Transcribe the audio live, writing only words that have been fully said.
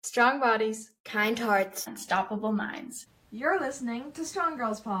Strong bodies, kind hearts, unstoppable minds. You're listening to Strong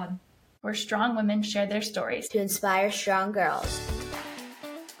Girls Pod, where strong women share their stories to inspire strong girls.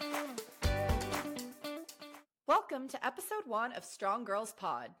 Welcome to episode 1 of Strong Girls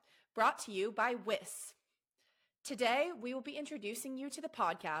Pod, brought to you by WIS. Today, we will be introducing you to the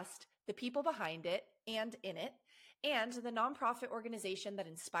podcast, the people behind it and in it, and the nonprofit organization that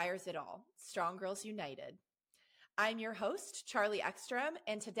inspires it all, Strong Girls United. I'm your host, Charlie Ekstrom,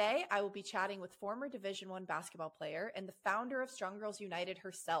 and today I will be chatting with former Division I basketball player and the founder of Strong Girls United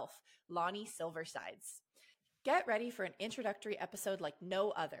herself, Lani Silversides. Get ready for an introductory episode like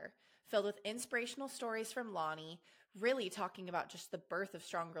no other, filled with inspirational stories from Lani, really talking about just the birth of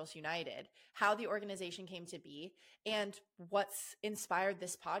Strong Girls United, how the organization came to be, and what's inspired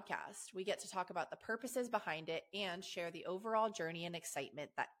this podcast. We get to talk about the purposes behind it and share the overall journey and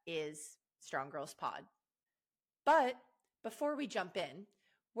excitement that is Strong Girls Pod. But before we jump in,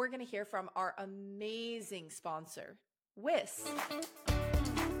 we're going to hear from our amazing sponsor, WIS.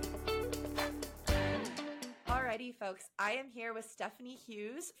 Alrighty, folks, I am here with Stephanie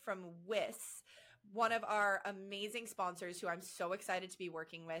Hughes from WIS, one of our amazing sponsors who I'm so excited to be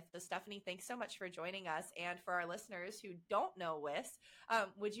working with. So Stephanie, thanks so much for joining us. And for our listeners who don't know WIS,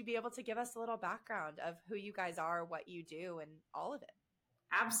 would you be able to give us a little background of who you guys are, what you do, and all of it?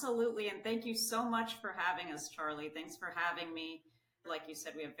 Absolutely. And thank you so much for having us, Charlie. Thanks for having me. Like you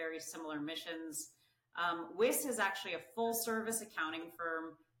said, we have very similar missions. WIS is actually a full service accounting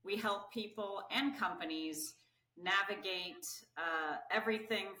firm. We help people and companies navigate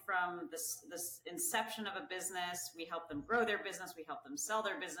everything from this inception of a business. We help them grow their business. We help them sell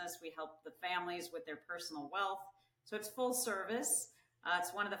their business. We help the families with their personal wealth. So it's full service.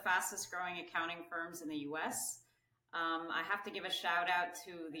 It's one of the fastest growing accounting firms in the U.S. I have to give a shout out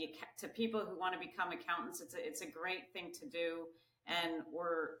to people who want to become accountants. It's a great thing to do, and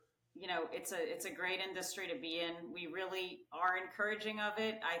it's a great industry to be in. We really are encouraging of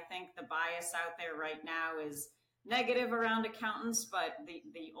it. I think the bias out there right now is negative around accountants, but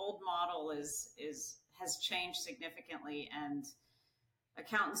the old model has changed significantly, and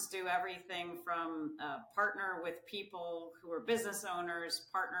accountants do everything from partner with people who are business owners,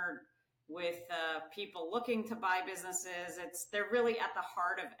 partner with people looking to buy businesses. They're really at the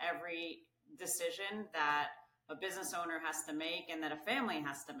heart of every decision that a business owner has to make and that a family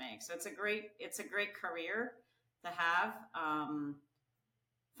has to make. So it's a great career to have.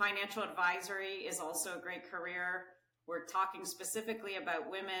 Financial advisory is also a great career. We're talking specifically about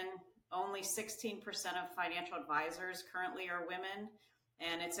women. Only 16% of financial advisors currently are women,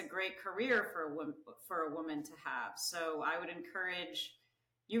 and it's a great career for a woman to have. So I would encourage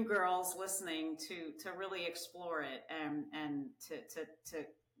you girls listening to really explore it and to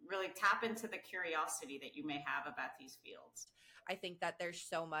really tap into the curiosity that you may have about these fields. I think that there's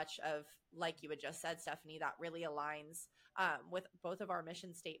so much of, like you had just said, Stephanie, that really aligns with both of our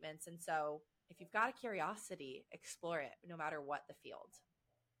mission statements. And so if you've got a curiosity, explore it, no matter what the field.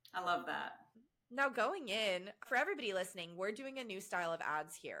 I love that. Now, going in, for everybody listening, we're doing a new style of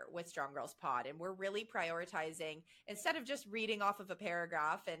ads here with Strong Girls Pod, and we're really prioritizing, instead of just reading off of a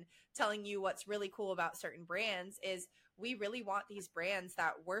paragraph and telling you what's really cool about certain brands, is we really want these brands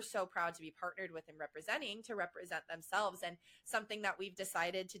that we're so proud to be partnered with and representing to represent themselves. And something that we've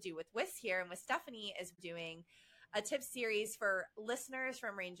decided to do with WIS here and with Stephanie is doing a tip series for listeners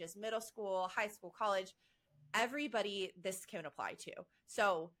from ranges middle school, high school, college, everybody this can apply to.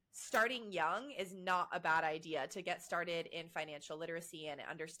 So starting young is not a bad idea to get started in financial literacy and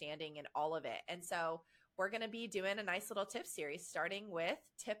understanding and all of it. And so we're going to be doing a nice little tip series, starting with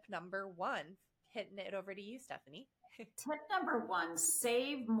tip number 1. Hitting it over to you, Stephanie. Tip number 1,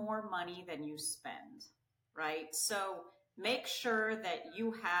 save more money than you spend, right? So make sure that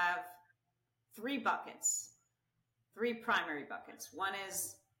you have 3 primary buckets. One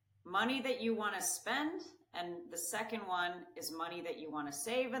is money that you want to spend, and the second one is money that you want to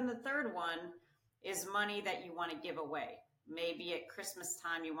save, and the third one is money that you want to give away. Maybe at Christmas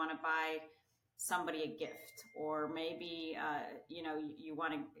time you want to buy somebody a gift, or maybe you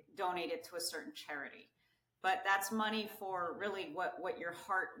want to donate it to a certain charity. But that's money for really what your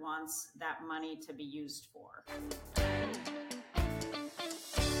heart wants that money to be used for.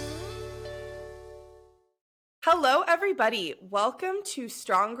 Hello, everybody. Welcome to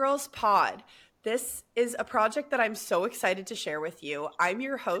Strong Girls Pod. This is a project that I'm so excited to share with you. I'm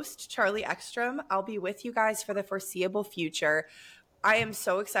your host, Charlie Ekstrom. I'll be with you guys for the foreseeable future. I am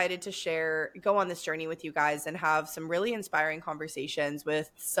so excited to go on this journey with you guys and have some really inspiring conversations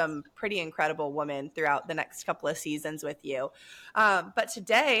with some pretty incredible women throughout the next couple of seasons with you. But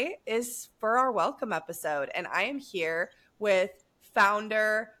today is for our welcome episode, and I am here with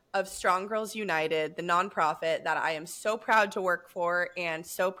founder of Strong Girls United, the nonprofit that I am so proud to work for and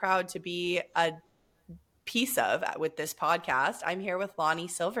so proud to be a piece of with this podcast. I'm here with Lani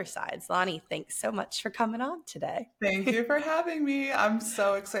Silversides. Lani, thanks so much for coming on today. Thank you for having me. I'm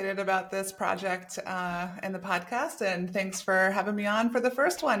so excited about this project and the podcast, and thanks for having me on for the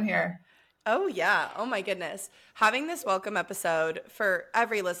first one here. Oh, yeah. Oh, my goodness. Having this welcome episode for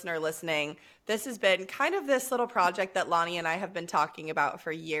every listener listening, this has been kind of this little project that Lani and I have been talking about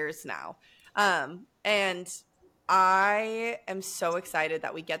for years now. And I am so excited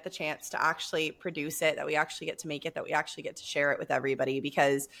that we get the chance to actually produce it, that we actually get to make it, that we actually get to share it with everybody,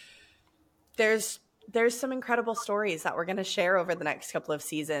 because there's some incredible stories that we're going to share over the next couple of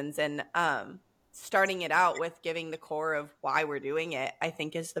seasons. And starting it out with giving the core of why we're doing it, I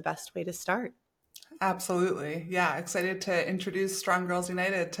think is the best way to start. Absolutely. Yeah. Excited to introduce Strong Girls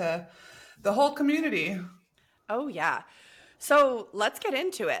United to the whole community. Oh, yeah. So let's get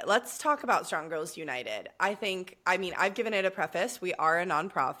into it. Let's talk about Strong Girls United. I've given it a preface. We are a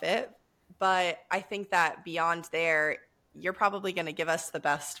nonprofit, but I think that beyond there, you're probably going to give us the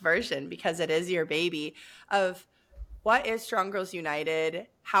best version, because it is your baby, of what is Strong Girls United?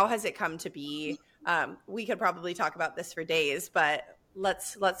 How has it come to be? We could probably talk about this for days, but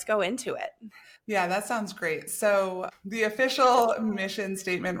let's go into it. Yeah, that sounds great. So the official mission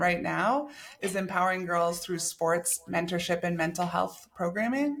statement right now is empowering girls through sports, mentorship, and mental health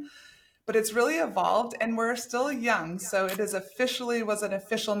programming. But it's really evolved, and we're still young. So it was an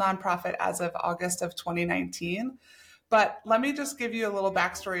official nonprofit as of August of 2019. But let me just give you a little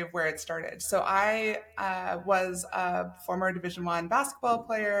backstory of where it started. So I was a former Division I basketball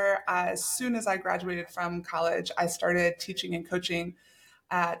player. As soon as I graduated from college, I started teaching and coaching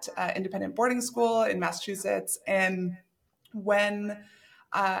at independent boarding school in Massachusetts. And when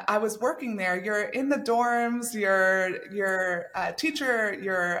I was working there, you're in the dorms, you're a teacher,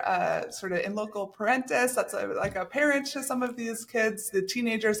 you're sort of in local parentis, that's like a parent to some of these kids, the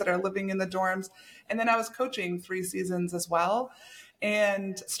teenagers that are living in the dorms. And then I was coaching 3 seasons as well,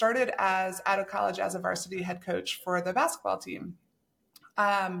 and started out of college as a varsity head coach for the basketball team.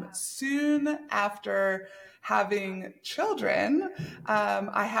 Soon after having children,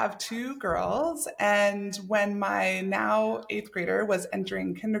 I have 2 girls. And when my now 8th grader was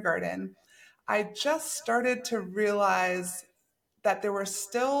entering kindergarten, I just started to realize that there were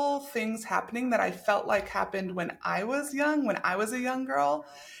still things happening that I felt like happened when I was young, when I was a young girl.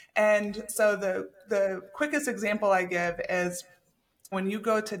 And so the quickest example I give is when you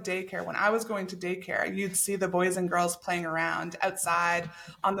go to daycare. When I was going to daycare, you'd see the boys and girls playing around outside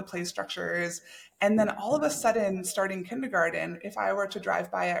on the play structures. And then all of a sudden, starting kindergarten, if I were to drive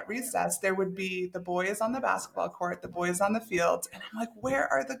by at recess, there would be the boys on the basketball court, the boys on the field. And I'm like, where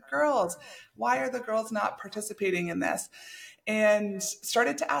are the girls? Why are the girls not participating in this? And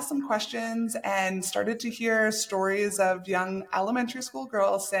started to ask some questions and started to hear stories of young elementary school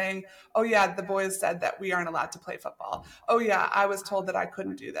girls saying, oh yeah, the boys said that we aren't allowed to play football. Oh yeah, I was told that I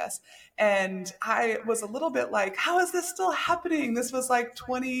couldn't do this. And I was a little bit like, how is this still happening? This was like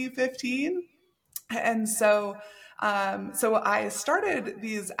 2015. And so I started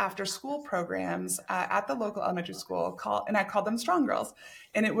these after school programs at the local elementary school and I called them Strong Girls.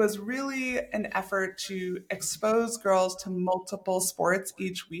 And it was really an effort to expose girls to multiple sports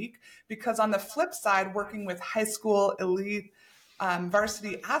each week, because on the flip side, working with high school elite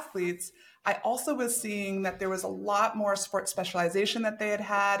varsity athletes, I also was seeing that there was a lot more sport specialization that they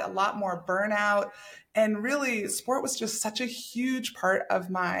had, a lot more burnout. And really, sport was just such a huge part of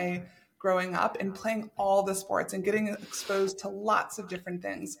my growing up and playing all the sports and getting exposed to lots of different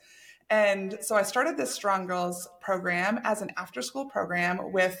things. And so I started this Strong Girls program as an after-school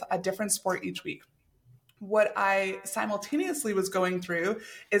program with a different sport each week. What I simultaneously was going through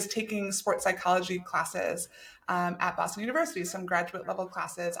is taking sports psychology classes at Boston University, some graduate level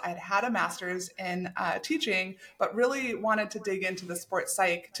classes. I had had a master's in teaching, but really wanted to dig into the sports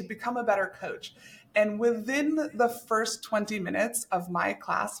psych to become a better coach. And within the first 20 minutes of my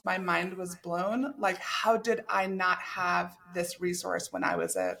class, my mind was blown. Like, how did I not have this resource when I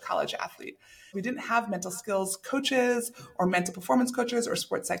was a college athlete? We didn't have mental skills coaches or mental performance coaches or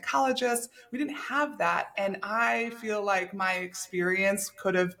sports psychologists. We didn't have that. And I feel like my experience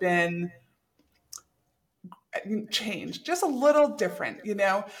could have been changed, just a little different.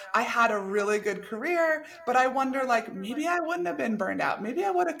 I had a really good career, but I wonder, like, maybe I wouldn't have been burned out. Maybe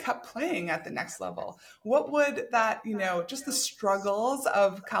I would have kept playing at the next level. What would that, just the struggles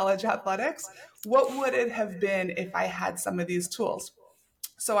of college athletics, what would it have been if I had some of these tools?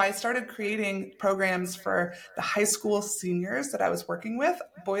 So I started creating programs for the high school seniors that I was working with,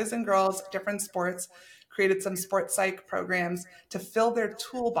 boys and girls, different sports, created some sports psych programs to fill their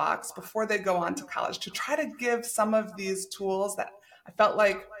toolbox before they go on to college, to try to give some of these tools that I felt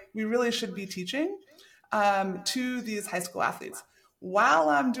like we really should be teaching to these high school athletes. While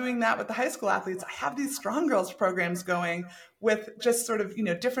I'm doing that with the high school athletes, I have these Strong Girls programs going with just sort of,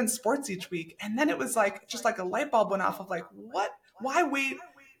 different sports each week. And then it was like, just like a light bulb went off of like, why wait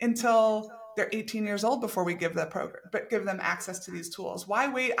until they're 18 years old before we give the program, but give them access to these tools? Why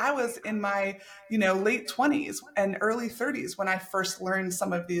wait? I was in my, late 20s and early 30s when I first learned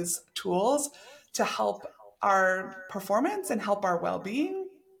some of these tools to help our performance and help our well-being.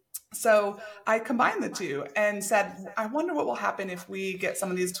 So I combined the two and said, I wonder what will happen if we get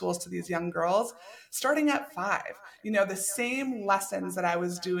some of these tools to these young girls starting at 5. The same lessons that I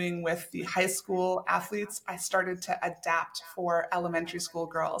was doing with the high school athletes, I started to adapt for elementary school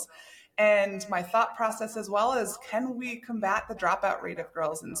girls. And my thought process as well is, can we combat the dropout rate of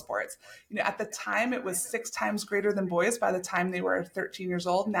girls in sports? At the time, it was 6 times greater than boys by the time they were 13 years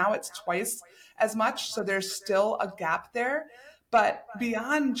old. Now it's twice as much. So there's still a gap there. But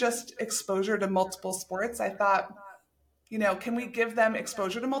beyond just exposure to multiple sports, I thought, can we give them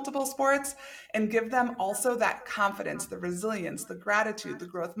exposure to multiple sports and give them also that confidence, the resilience, the gratitude, the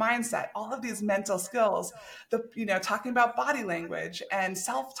growth mindset, all of these mental skills, talking about body language and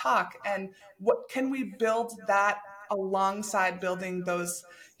self-talk, and what can we build that alongside building those,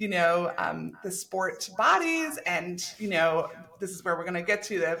 the sport bodies, and, this is where we're going to get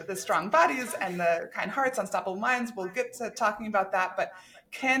to the strong bodies and the kind hearts, unstoppable minds. We'll get to talking about that, but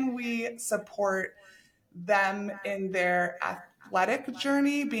can we support them in their athletic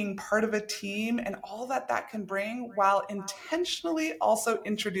journey, being part of a team, and all that can bring, while intentionally also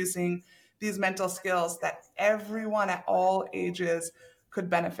introducing these mental skills that everyone at all ages could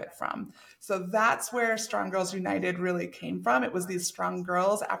benefit from. So that's where Strong Girls United really came from. It was these Strong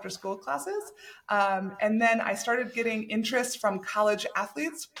Girls after school classes. And then I started getting interest from college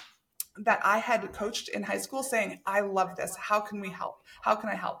athletes that I had coached in high school saying, I love this. How can we help? How can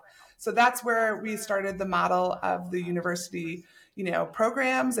I help? So that's where we started the model of the university,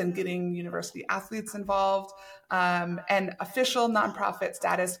 programs and getting university athletes involved. And official nonprofit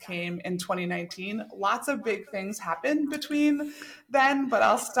status came in 2019. Lots of big things happened between then, but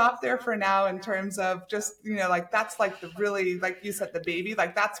I'll stop there for now in terms of just, that's like the really, like you said, the baby,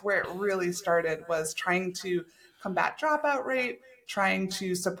 like that's where it really started, was trying to combat dropout rate, trying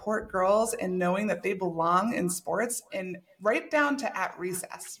to support girls and knowing that they belong in sports, and right down to at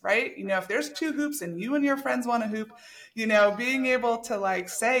recess, right? If there's 2 hoops and you and your friends want to hoop, being able to like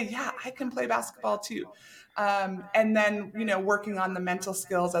say, yeah, I can play basketball too. And then, working on the mental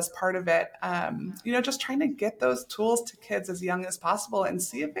skills as part of it, just trying to get those tools to kids as young as possible and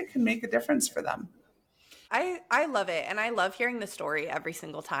see if it can make a difference for them. I love it. And I love hearing the story every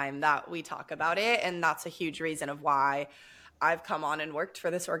single time that we talk about it. And that's a huge reason of why I've come on and worked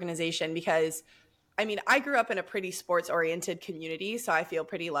for this organization, because I grew up in a pretty sports-oriented community, so I feel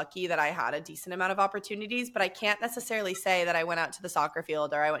pretty lucky that I had a decent amount of opportunities, but I can't necessarily say that I went out to the soccer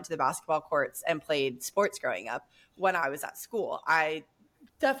field or I went to the basketball courts and played sports growing up when I was at school. I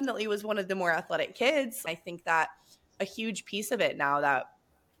definitely was one of the more athletic kids. I think that a huge piece of it now that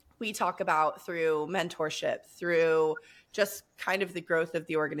we talk about through mentorship, through just kind of the growth of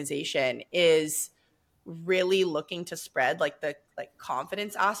the organization, is really looking to spread the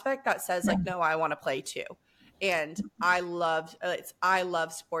confidence aspect that says no, I want to play too. And I love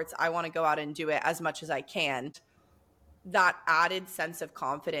sports. I want to go out and do it as much as I can. That added sense of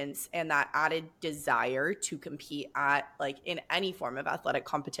confidence and that added desire to compete at in any form of athletic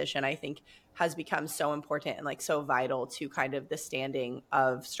competition, I think has become so important and so vital to kind of the standing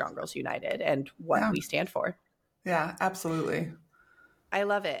of Strong Girls United and what we stand for. Yeah, absolutely. I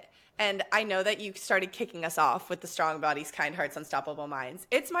love it. And I know that you started kicking us off with the strong bodies, kind hearts, unstoppable minds.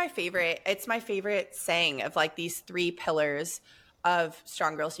 It's my favorite saying of these 3 pillars of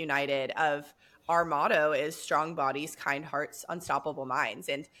Strong Girls United. Of our motto is strong bodies, kind hearts, unstoppable minds.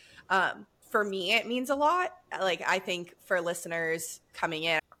 And for me, it means a lot. I think for listeners coming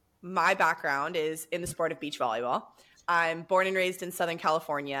in, my background is in the sport of beach volleyball. I'm born and raised in Southern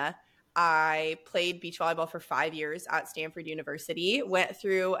California. I played beach volleyball for 5 years at Stanford University, went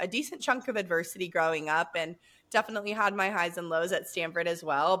through a decent chunk of adversity growing up, and definitely had my highs and lows at Stanford as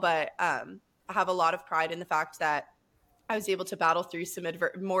well. But I have a lot of pride in the fact that I was able to battle through some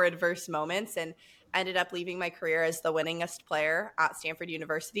more adverse moments and ended up leaving my career as the winningest player at Stanford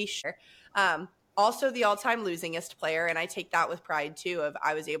University. Also the all-time losingest player, and I take that with pride too, of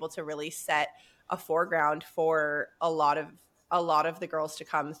I was able to really set a foreground for a lot of the girls to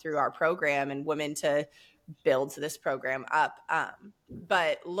come through our program and women to build this program up.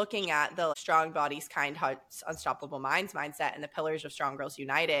 But looking at the strong bodies, kind hearts, unstoppable minds mindset and the pillars of Strong Girls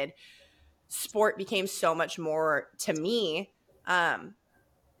United, sport became so much more to me.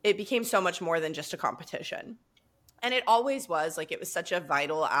 It became so much more than just a competition. And it always was. Like, it was such a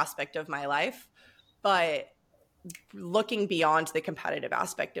vital aspect of my life. But looking beyond the competitive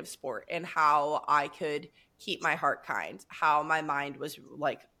aspect of sport and how I could keep my heart kind, how my mind was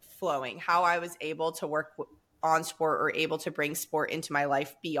like flowing, how I was able to work on sport or able to bring sport into my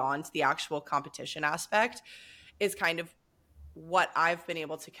life beyond the actual competition aspect is kind of what I've been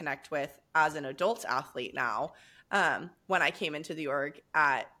able to connect with as an adult athlete now. When I came into the org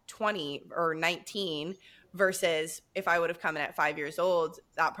at 20 or 19 versus if I would have come in at 5 years old,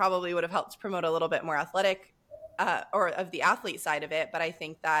 that probably would have helped promote a little bit more athletic or of the athlete side of it. But I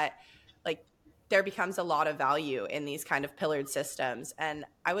think that like there becomes a lot of value in these kind of pillared systems. And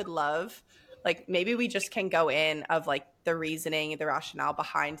I would love, like, maybe we just can go in of like the reasoning, the rationale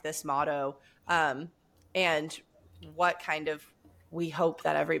behind this motto, and what kind of we hope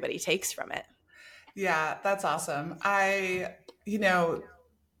that everybody takes from it. Yeah, that's awesome.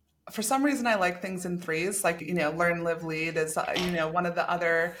 For some reason, I like things in threes, like, learn, live, lead is, one of the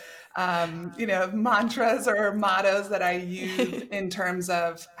other, mantras or mottos that I use in terms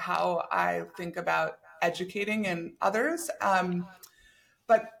of how I think about educating and others.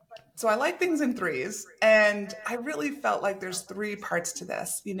 But so I like things in threes. And I really felt like there's three parts to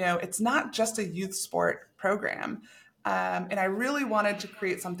this. It's not just a youth sport program. And I really wanted to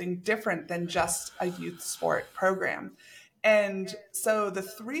create something different than just a youth sport program. And so the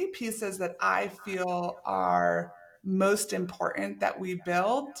three pieces that I feel are most important that we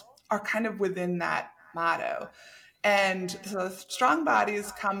build are kind of within that motto. And so strong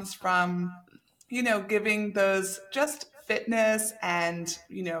bodies comes from, giving those just fitness and,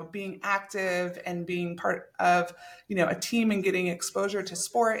 being active and being part of, a team and getting exposure to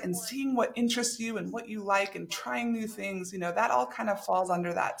sport and seeing what interests you and what you like and trying new things, that all kind of falls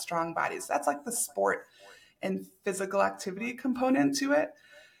under that strong bodies. That's like the sport and physical activity component to it.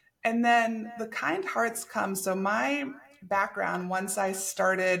 And then the kind hearts come. So my background, once I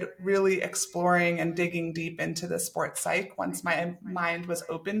started really exploring and digging deep into the sports psych, once my mind was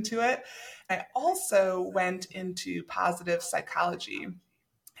open to it, I also went into positive psychology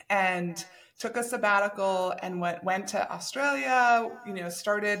and took a sabbatical and went to Australia,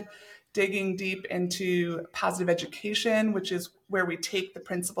 started digging deep into positive education, which is where we take the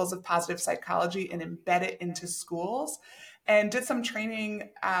principles of positive psychology and embed it into schools, and did some training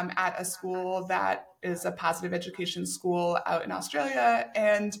at a school that is a positive education school out in Australia,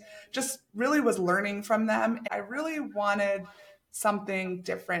 and just really was learning from them. I really wanted something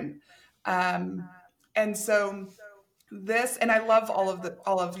different. And so and I love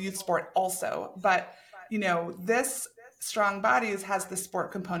all of youth sport also, but this strong bodies has the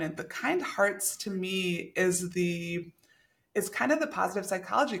sport component. The kind hearts to me is kind of the positive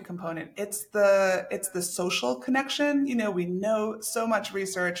psychology component. It's the social connection. We know so much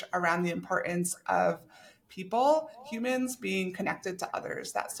research around the importance of humans being connected to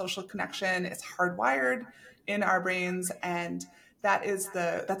others. That social connection is hardwired in our brains, and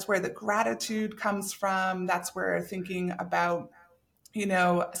that's where the gratitude comes from. That's where thinking about,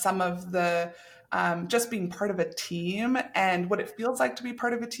 some of the just being part of a team and what it feels like to be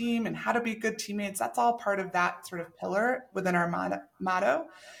part of a team and how to be good teammates. That's all part of that sort of pillar within our motto.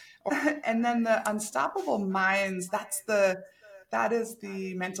 And then the unstoppable minds, that is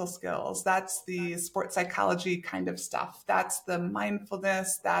the mental skills. That's the sports psychology kind of stuff. That's the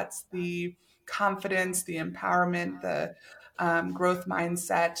mindfulness. That's the confidence, the empowerment, the growth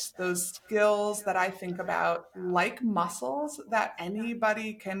mindset, those skills that I think about like muscles that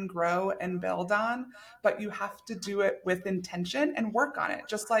anybody can grow and build on, but you have to do it with intention and work on it.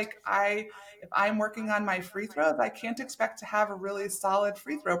 Just like if I'm working on my free throws, I can't expect to have a really solid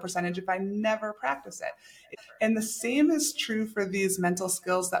free throw percentage if I never practice it. And the same is true for these mental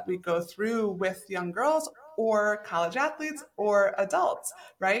skills that we go through with young girls or college athletes or adults,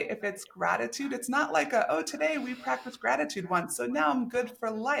 right? If it's gratitude, it's not like today we practiced gratitude once, so now I'm good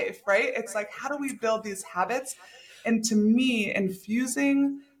for life, right? It's like, how do we build these habits? And to me,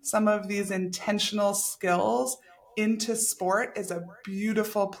 infusing some of these intentional skills into sport is a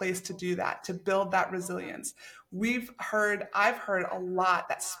beautiful place to do that, to build that resilience. I've heard a lot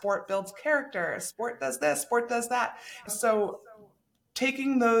that sport builds character, sport does this, sport does that. So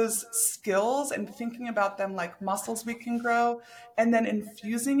taking those skills and thinking about them like muscles we can grow and then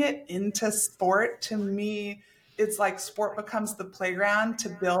infusing it into sport, to me, it's like sport becomes the playground to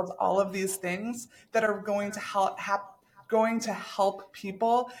build all of these things that are going to going to help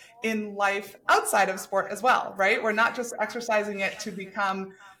people in life outside of sport as well, right? We're not just exercising it to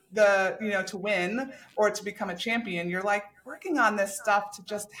become to win or to become a champion. You're like working on this stuff to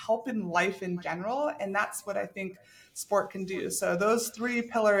just help in life in general. And that's what I think sport can do. So those three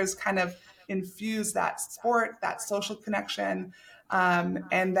pillars kind of infuse that sport, that social connection, and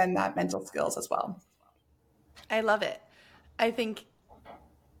then that mental skills as well. I love it. I think,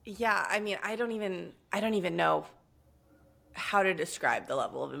 yeah, I mean, I don't even know how to describe the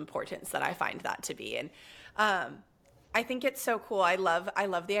level of importance that I find that to be. And I think it's so cool. I love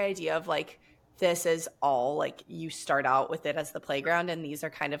the idea of like, this is all like you start out with it as the playground, and these are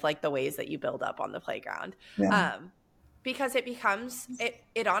kind of like the ways that you build up on the playground. Yeah. Because it becomes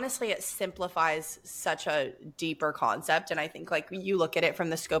it honestly, it simplifies such a deeper concept. And I think like you look at it from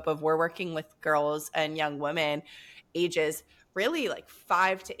the scope of we're working with girls and young women ages really like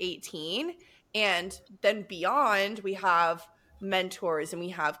 5 to 18, and then beyond we have mentors and we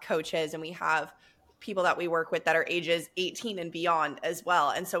have coaches and we have people that we work with that are ages 18 and beyond as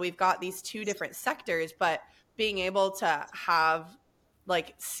well. And so we've got these two different sectors, but being able to have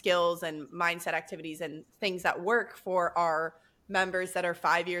like skills and mindset activities and things that work for our members that are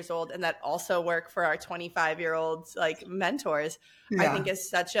 5 years old and that also work for our 25-year-olds like mentors, I think is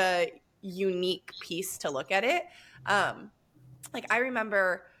such a unique piece to look at it. Like I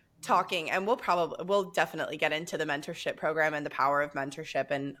remember talking, and we'll definitely get into the mentorship program and the power of mentorship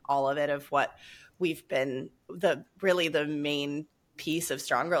and all of it, of what we've been the main piece of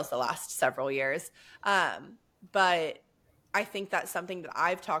Strong Girls the last several years. But I think that's something that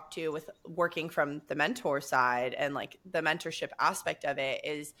I've talked to with working from the mentor side and like the mentorship aspect of it,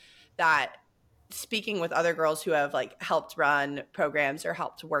 is that speaking with other girls who have like helped run programs or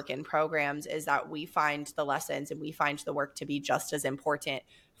helped work in programs, is that we find the lessons and we find the work to be just as important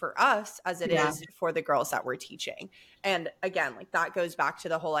for us as it is for the girls that we're teaching. And again, like that goes back to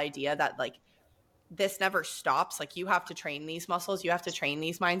the whole idea that like this never stops. Like you have to train these muscles, you have to train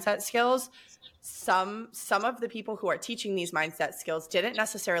these mindset skills. Some of the people who are teaching these mindset skills didn't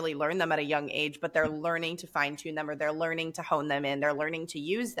necessarily learn them at a young age, but they're learning to fine tune them, or they're learning to hone them in, they're learning to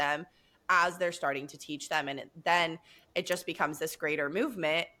use them as they're starting to teach them. And then it just becomes this greater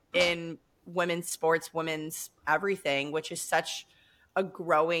movement in women's sports, women's everything, which is such a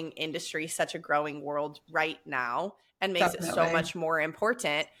growing industry, such a growing world right now, and makes it so much more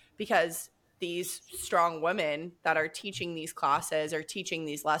important, because these strong women that are teaching these classes or teaching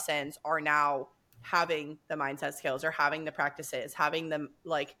these lessons are now having the mindset skills or having the practices, having the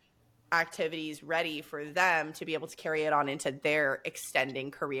like activities ready for them to be able to carry it on into their extending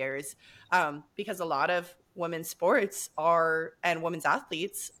careers. Because a lot of women's sports and women's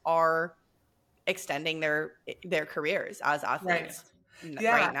athletes are extending their careers as athletes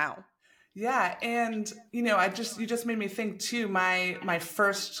right now. Yeah. And, you just made me think too, my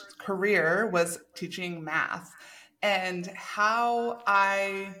first career was teaching math, and how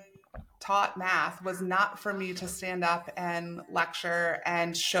I taught math was not for me to stand up and lecture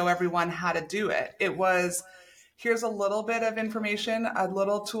and show everyone how to do it. It was, here's a little bit of information, a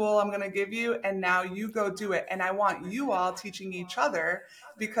little tool I'm going to give you, and now you go do it. And I want you all teaching each other,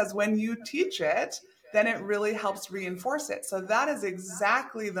 because when you teach it, then it really helps reinforce it. So that is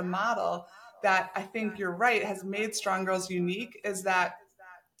exactly the model that I think you're right has made Strong Girls unique, is that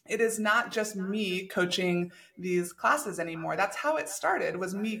it is not just me coaching these classes anymore. That's how it started,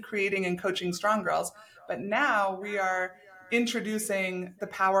 was me creating and coaching Strong Girls. But now we are introducing the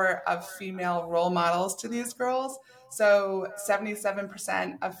power of female role models to these girls. So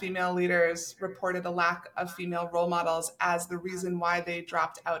 77% of female leaders reported a lack of female role models as the reason why they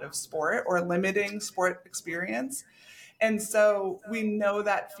dropped out of sport or limiting sport experience. And so we know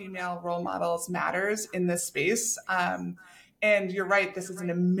that female role models matters in this space. And you're right, this is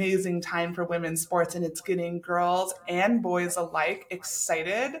an amazing time for women's sports, and it's getting girls and boys alike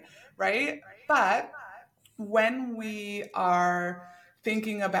excited, right? But when we are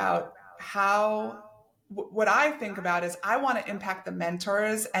thinking about what I think about is I want to impact the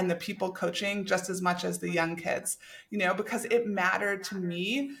mentors and the people coaching just as much as the young kids, because it mattered to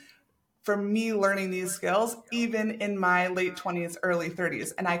me, for me learning these skills, even in my late 20s, early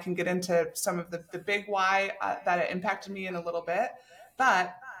 30s. And I can get into some of the big why that it impacted me in a little bit.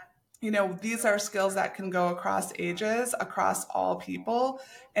 But, these are skills that can go across ages, across all people.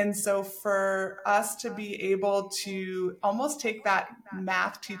 And so for us to be able to almost take that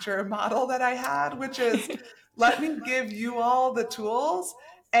math teacher model that I had, which is let me give you all the tools,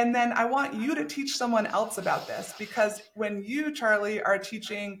 And then I want you to teach someone else about this, because when you, Charlie, are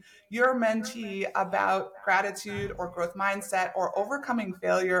teaching your mentee about gratitude or growth mindset or overcoming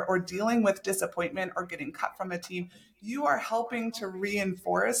failure or dealing with disappointment or getting cut from a team, you are helping to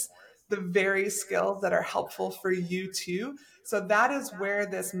reinforce the very skills that are helpful for you too. So that is where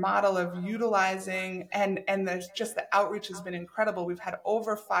this model of utilizing and there's just the outreach has been incredible. We've had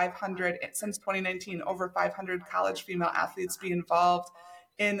over 500 since 2019, over 500 college female athletes be involved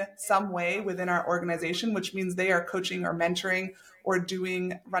in some way within our organization, which means they are coaching or mentoring or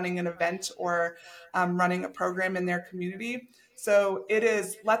running an event or running a program in their community. So it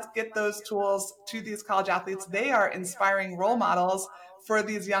is, let's get those tools to these college athletes. They are inspiring role models for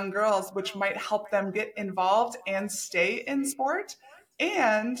these young girls, which might help them get involved and stay in sport.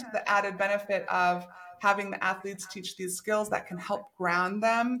 And the added benefit of having the athletes teach these skills that can help ground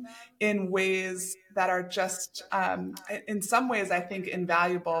them in ways that are just, in some ways, I think,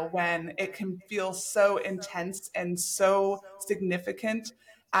 invaluable when it can feel so intense and so significant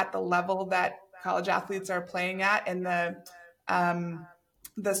at the level that college athletes are playing at, and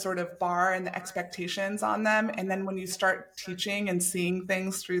the sort of bar and the expectations on them. And then when you start teaching and seeing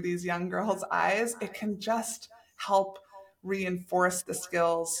things through these young girls' eyes, it can just help reinforce the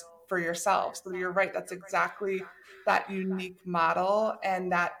skills for yourself. So you're right. That's exactly that unique model.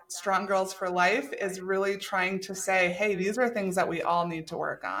 And that Strong Girls for Life is really trying to say, hey, these are things that we all need to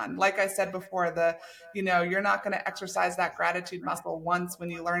work on. Like I said before, you're not going to exercise that gratitude muscle once when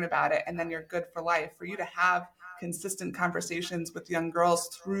you learn about it, and then you're good for life. For you to have consistent conversations with young girls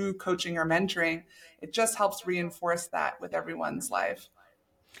through coaching or mentoring, it just helps reinforce that with everyone's life.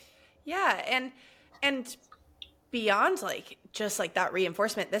 Yeah. And beyond like just like that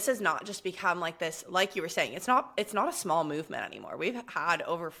reinforcement, this has not just become like this, like you were saying, it's not a small movement anymore. We've had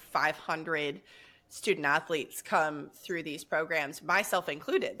over 500 student athletes come through these programs, myself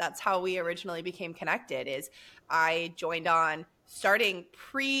included. That's how we originally became connected. Is I joined on starting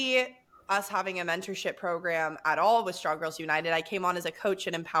pre us having a mentorship program at all with Strong Girls United. I came on as a coach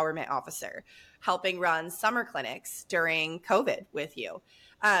and empowerment officer, helping run summer clinics during COVID with you.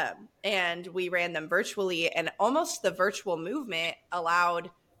 And we ran them virtually, and almost the virtual movement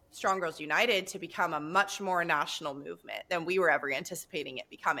allowed Strong Girls United to become a much more national movement than we were ever anticipating it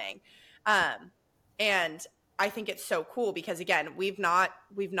becoming. And I think it's so cool because, again, we're not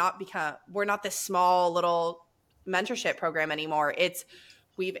this small little mentorship program anymore.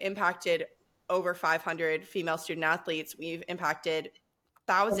 We've impacted over 500 female student athletes. We've impacted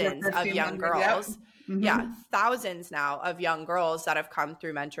thousands of young girls. Yep. Mm-hmm. Yeah, thousands now of young girls that have come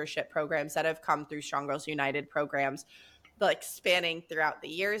through mentorship programs, that have come through Strong Girls United programs, like spanning throughout the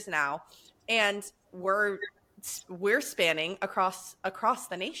years now. And we're spanning across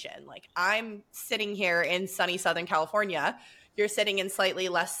the nation. Like, I'm sitting here in sunny Southern California. You're sitting in slightly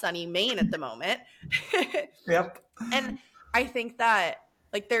less sunny Maine at the moment. Yep. And I think that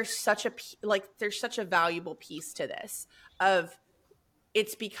like there's such a valuable piece to this of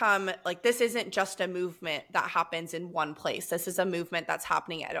it's become like, this isn't just a movement that happens in one place. This is a movement that's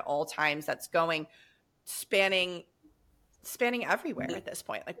happening at all times, that's spanning everywhere at this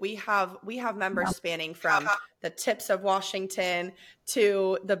point. Like we have members spanning from the tips of Washington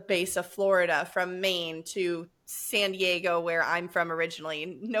to the base of Florida, from Maine to San Diego, where I'm from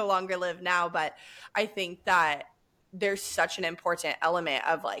originally, no longer live now. But I think that there's such an important element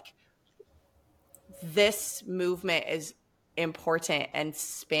of like, this movement is important and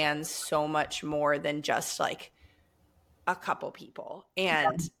spans so much more than just like a couple people,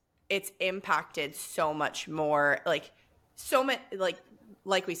 and it's impacted so much more. Like so much,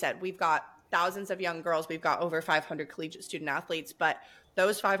 like we said, we've got thousands of young girls, we've got over 500 collegiate student athletes, but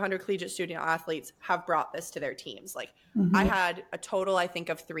those 500 collegiate student athletes have brought this to their teams. Like I had a total, I think,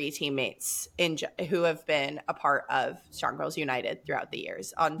 of 3 teammates who have been a part of Strong Girls United throughout the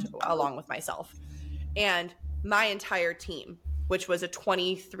years, along with myself. And my entire team, which was a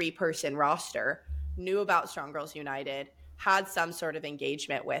 23-person roster, knew about Strong Girls United, had some sort of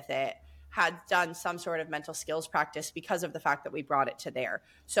engagement with it, had done some sort of mental skills practice because of the fact that we brought it to there.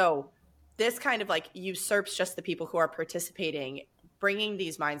 So this kind of like usurps just the people who are participating, bringing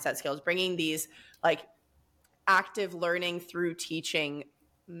these mindset skills, bringing these like active learning through teaching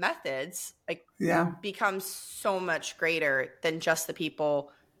methods, like becomes so much greater than just the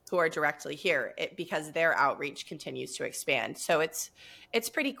people who are directly here, because their outreach continues to expand. So it's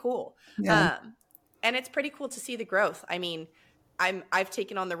pretty cool. Yeah. And it's pretty cool to see the growth. I mean, I've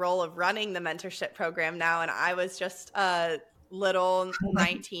taken on the role of running the mentorship program now, and I was just a little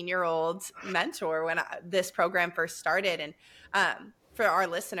 19-year-old mentor when this program first started. And for our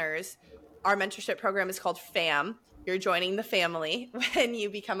listeners, our mentorship program is called FAM, you're joining the family when you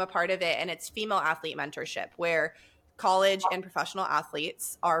become a part of it. And it's female athlete mentorship, where college and professional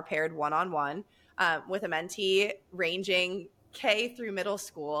athletes are paired one-on-one with a mentee ranging K through middle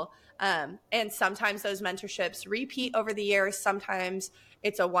school. And sometimes those mentorships repeat over the years. Sometimes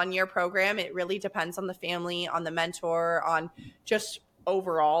it's a one-year program. It really depends on the family, on the mentor, on just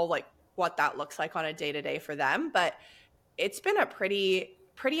overall like what that looks like on a day-to-day for them. But it's been a pretty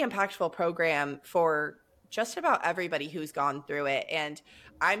impactful program for just about everybody who's gone through it. And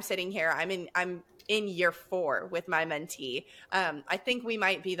I'm sitting here, I'm in year 4 with my mentee. I think we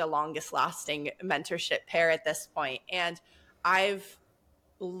might be the longest lasting mentorship pair at this point. And I've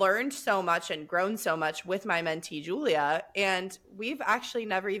learned so much and grown so much with my mentee, Julia. And we've actually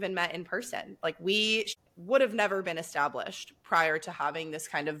never even met in person. Like, we would have never been established prior to having this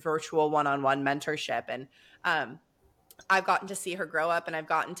kind of virtual one-on-one mentorship. And I've gotten to see her grow up, and I've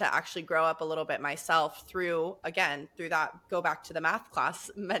gotten to actually grow up a little bit myself through that, go back to the math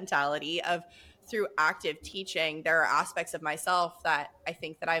class mentality of through active teaching. There are aspects of myself that I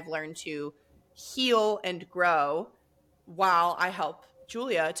think that I've learned to heal and grow while I help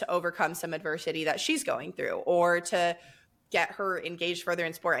Julia to overcome some adversity that she's going through, or to get her engaged further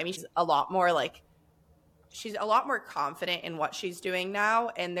in sport. I mean, she's a lot more confident in what she's doing now.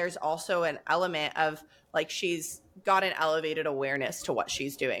 And there's also an element of like, she's got an elevated awareness to what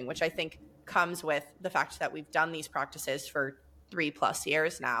she's doing, which I think comes with the fact that we've done these practices for 3+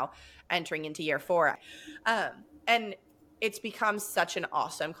 years now, entering into year 4. And it's become such an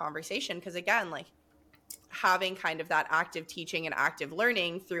awesome conversation, because again, like, having kind of that active teaching and active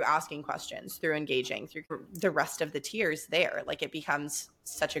learning through asking questions, through engaging, through the rest of the tiers there, like, it becomes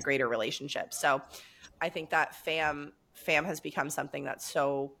such a greater relationship. So I think that FAM has become something that's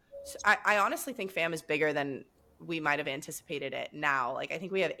I honestly think FAM is bigger than we might have anticipated it now. Like, I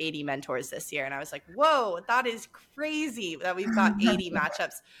think we have 80 mentors this year. And I was like, whoa, that is crazy that we've got 80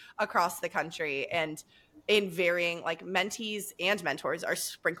 matchups across the country, and in varying, like, mentees and mentors are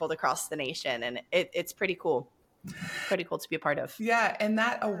sprinkled across the nation. And it's pretty cool. Pretty cool to be a part of. Yeah. And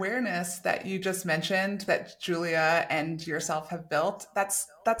that awareness that you just mentioned that Julia and yourself have built, that's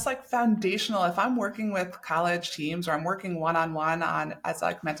like foundational. If I'm working with college teams, or I'm working one-on-one as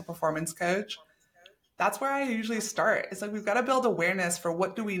like mental performance coach, that's where I usually start. It's like, we've got to build awareness for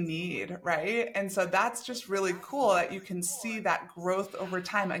what do we need, right? And so that's just really cool that you can see that growth over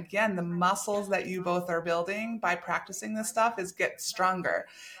time. Again, the muscles that you both are building by practicing this stuff get stronger.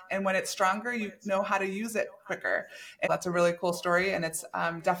 And when it's stronger, you know how to use it quicker. And that's a really cool story. And it's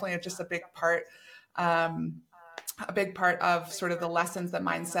definitely just a big part of sort of the lessons, the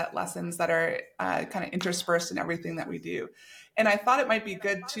mindset lessons that are kind of interspersed in everything that we do. And I thought it might be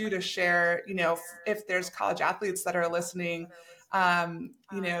good too to share, if there's college athletes that are listening,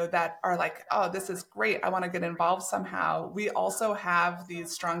 that are like, oh, this is great, I want to get involved somehow. We also have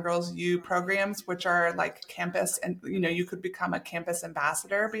these Strong Girls U programs, which are like campus, and you could become a campus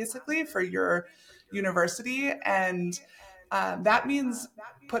ambassador basically for your university. And that means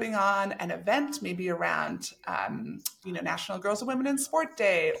putting on an event maybe around, National Girls and Women in Sport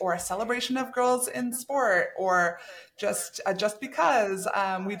Day, or a celebration of girls in sport, or just because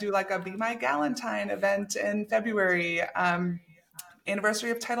we do like a Be My Galentine event in February,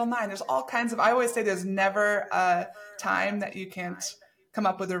 anniversary of Title IX. There's all kinds of, I always say there's never a time that you can't come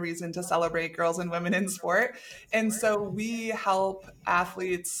up with a reason to celebrate girls and women in sport. And so we help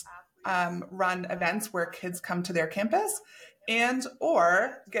athletes run events where kids come to their campus, and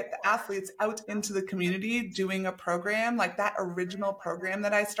or get the athletes out into the community doing a program like that original program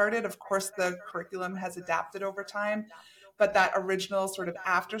that I started. Of course, the curriculum has adapted over time, but that original sort of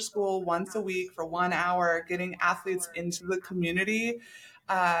after school, once a week for 1 hour, getting athletes into the community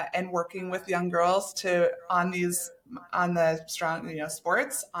and working with young girls on the strong,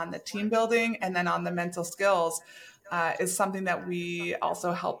 sports, on the team building, and then on the mental skills is something that we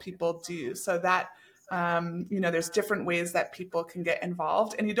also help people do. So that, there's different ways that people can get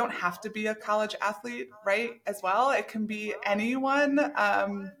involved, and you don't have to be a college athlete, right? As well, it can be anyone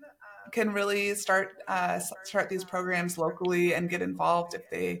can really start these programs locally and get involved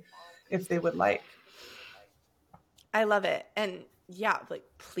if they would like. I love it. And yeah, like,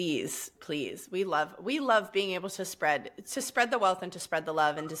 please, we love being able to spread the wealth, and to spread the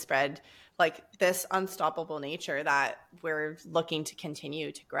love, and to spread like this unstoppable nature that we're looking to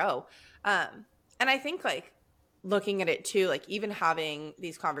continue to grow. And I think, like, looking at it too, like, even having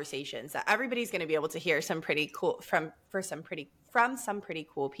these conversations that everybody's going to be able to hear some pretty cool from some pretty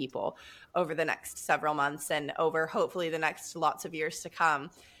cool people over the next several months, and over hopefully the next lots of years to come.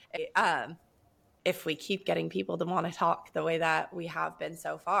 If we keep getting people to want to talk the way that we have been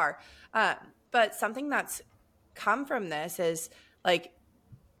so far. But something that's come from this is like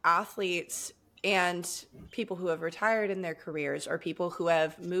athletes and people who have retired in their careers or people who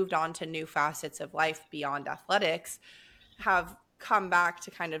have moved on to new facets of life beyond athletics have come back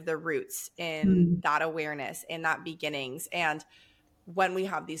to kind of their roots in that awareness, in that beginnings. And when we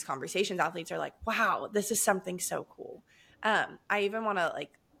have these conversations, athletes are like, wow, this is something so cool. I even want to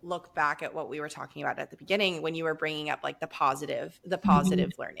like look back at what we were talking about at the beginning when you were bringing up like the positive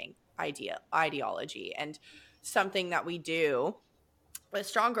learning ideology, and something that we do with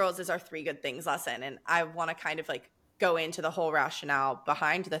Strong Girls is our 3 good things lesson. And I want to kind of like go into the whole rationale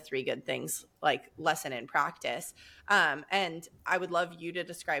behind the 3 good things, like lesson in practice. And I would love you to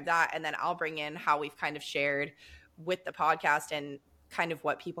describe that. And then I'll bring in how we've kind of shared with the podcast and kind of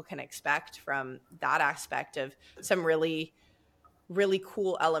what people can expect from that aspect of some really, really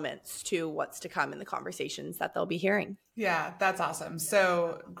cool elements to what's to come in the conversations that they'll be hearing. Yeah, that's awesome.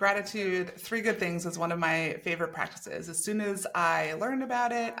 So gratitude, 3 good things is one of my favorite practices. As soon as I learned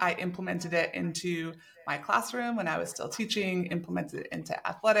about it, I implemented it into my classroom when I was still teaching, implemented it into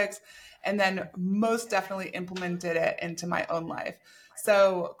athletics, and then most definitely implemented it into my own life.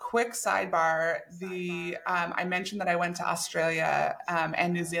 So quick sidebar, I mentioned that I went to Australia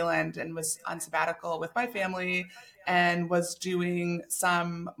and New Zealand and was on sabbatical with my family and was doing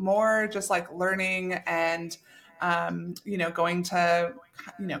some more just like learning and going to,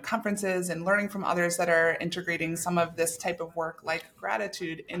 conferences and learning from others that are integrating some of this type of work like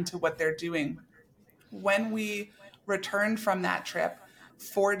gratitude into what they're doing. When we returned from that trip,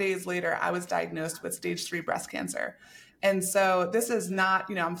 4 days later, I was diagnosed with stage 3 breast cancer. And so this is not,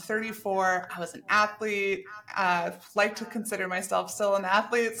 I'm 34. I was an athlete, like to consider myself still an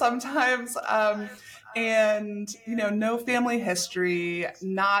athlete sometimes. And, no family history,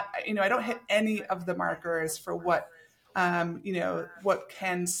 not, I don't hit any of the markers for what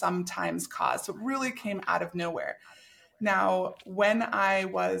can sometimes cause. So it really came out of nowhere. Now, when I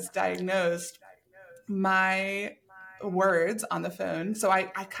was diagnosed, my words on the phone, so I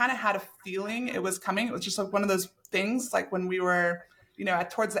kind of had a feeling it was coming. It was just like one of those things, like when we were,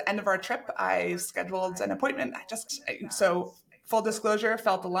 towards the end of our trip, I scheduled an appointment. So full disclosure,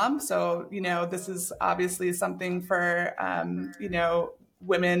 felt a lump. So, this is obviously something for,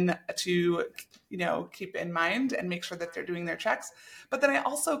 women to, keep in mind and make sure that they're doing their checks. But then I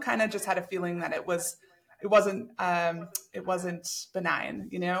also kind of just had a feeling that it wasn't benign,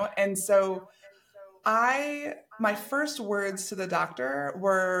 And so my first words to the doctor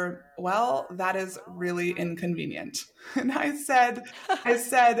were, well, that is really inconvenient. And I said,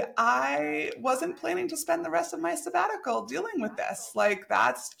 I wasn't planning to spend the rest of my sabbatical dealing with this. Like,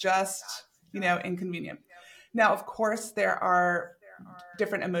 that's just, inconvenient. Now, of course, there are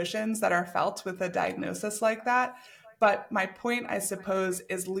different emotions that are felt with a diagnosis like that. But my point, I suppose,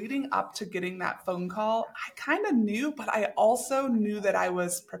 is leading up to getting that phone call, I kind of knew, but I also knew that I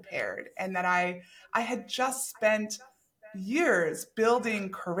was prepared and that I had just spent years building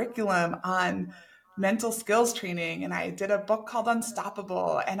curriculum on mental skills training. And I did a book called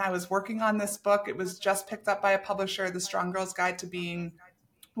Unstoppable. And I was working on this book. It was just picked up by a publisher. The Strong Girls Guide to Being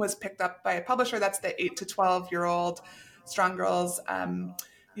was picked up by a publisher. That's the 8 to 12-year-old Strong Girls, kind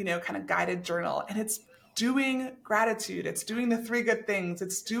of guided journal. And it's doing gratitude. It's doing the 3 good things.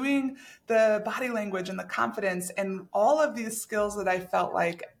 It's doing the body language and the confidence and all of these skills that I felt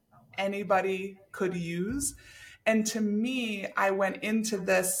like anybody could use. And to me, I went into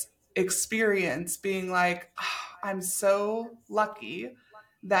this experience being like, oh, I'm so lucky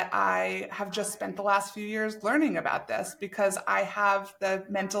that I have just spent the last few years learning about this because I have the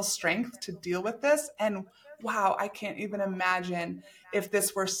mental strength to deal with this. And wow, I can't even imagine if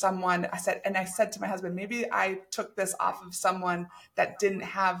this were someone, I said to my husband, maybe I took this off of someone that didn't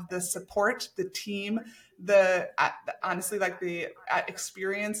have the support, the team, honestly, like the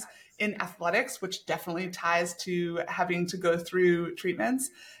experience in athletics, which definitely ties to having to go through treatments,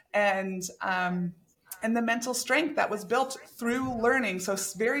 and the mental strength that was built through learning. So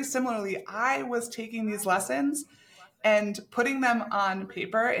very similarly, I was taking these lessons and putting them on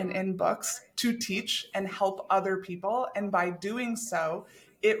paper and in books to teach and help other people. And by doing so,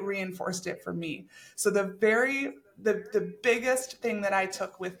 it reinforced it for me. So the biggest thing that I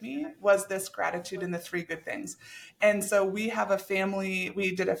took with me was this gratitude and the 3 good things. And so we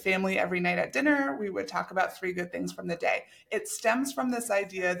did a family every night at dinner. We would talk about 3 good things from the day. It stems from this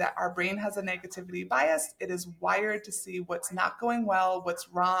idea that our brain has a negativity bias. It is wired to see what's not going well, what's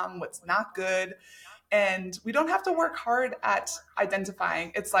wrong, what's not good. And we don't have to work hard at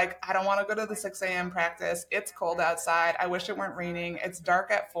identifying. It's like, I don't want to go to the 6 a.m. practice. It's cold outside. I wish it weren't raining. It's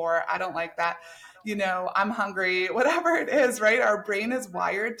dark at 4. I don't like that. I'm hungry, whatever it is, right? Our brain is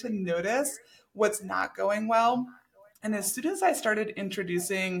wired to notice what's not going well. And as soon as I started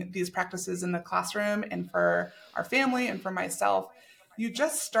introducing these practices in the classroom and for our family and for myself, you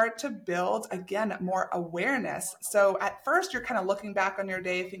just start to build, again, more awareness. So at first, you're kind of looking back on your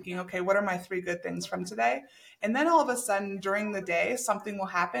day thinking, okay, what are my 3 good things from today? And then all of a sudden during the day, something will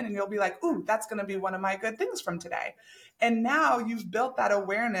happen and you'll be like, ooh, that's going to be one of my good things from today. And now you've built that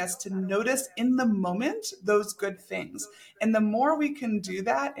awareness to notice in the moment those good things. And the more we can do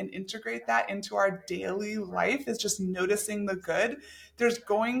that and integrate that into our daily life is just noticing the good. There's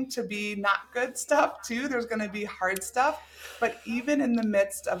going to be not good stuff too. There's going to be hard stuff. But even in the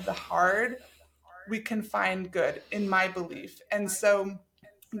midst of the hard, we can find good, in my belief. And so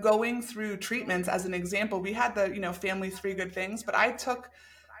going through treatments as an example, we had the, family 3 good things, but I took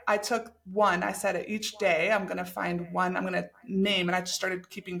one. I said each day I'm going to find one, I'm going to name, and I just started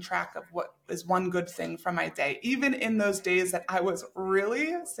keeping track of what is one good thing from my day, even in those days that I was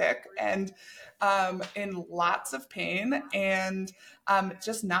really sick and in lots of pain and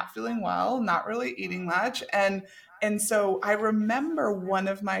just not feeling well, not really eating much. And so I remember one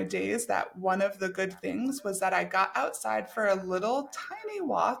of my days that one of the good things was that I got outside for a little tiny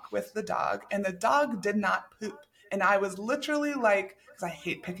walk with the dog, and the dog did not poop. And I was literally like, because I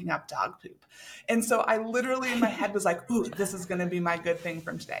hate picking up dog poop. And so I literally in my head was like, ooh, this is going to be my good thing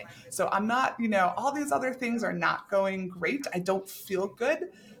from today. So I'm not, all these other things are not going great. I don't feel good,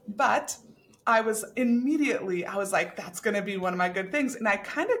 but I was like, that's going to be one of my good things. And I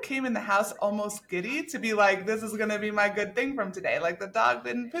kind of came in the house almost giddy to be like, this is going to be my good thing from today. Like the dog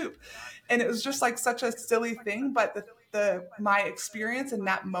didn't poop. And it was just like such a silly thing. But my experience in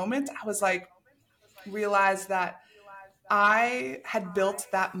that moment, I was like, realized that I had built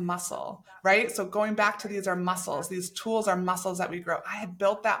that muscle, right? So going back to these are muscles, these tools are muscles that we grow. I had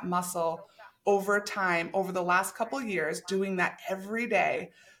built that muscle over time, over the last couple of years, doing that every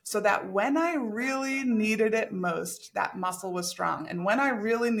day so that when I really needed it most, that muscle was strong. And when I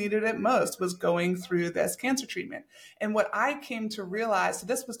really needed it most was going through this cancer treatment. And what I came to realize, so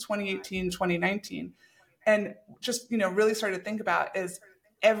this was 2018, 2019, and just, really started to think about is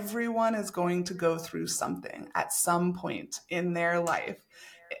everyone is going to go through something at some point in their life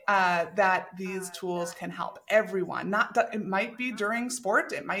that these tools can help everyone. Not that it might be during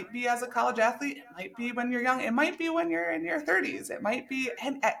sport, it might be as a college athlete, it might be when you're young, it might be when you're in your 30s, it might be,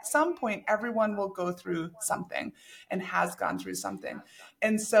 and at some point everyone will go through something and has gone through something.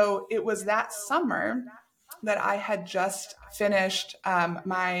 And so it was that summer that I had just finished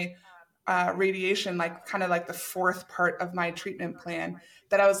my radiation, like kind of like the 4th part of my treatment plan,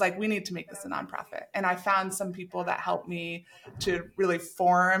 that I was like, we need to make this a nonprofit. And I found some people that helped me to really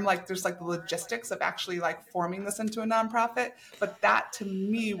form, like there's like the logistics of actually like forming this into a nonprofit. But that to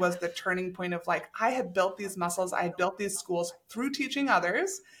me was the turning point of like, I had built these muscles, I had built these schools through teaching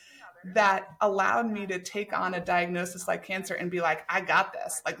others that allowed me to take on a diagnosis like cancer and be like, I got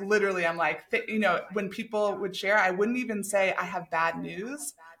this. Like literally, I'm like, when people would share, I wouldn't even say I have bad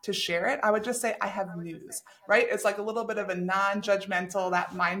news to share it. I would just say I have news, right? It's like a little bit of a non-judgmental,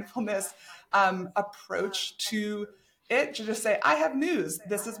 that mindfulness approach to it, to just say, I have news.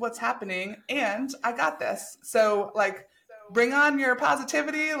 This is what's happening and I got this. So like, bring on your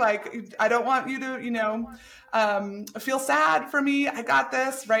positivity. Like, I don't want you to, feel sad for me. I got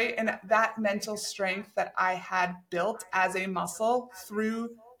this, right? And that mental strength that I had built as a muscle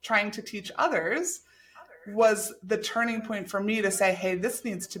through trying to teach others was the turning point for me to say, hey, this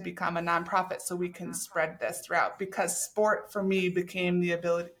needs to become a nonprofit so we can spread this throughout. Because sport for me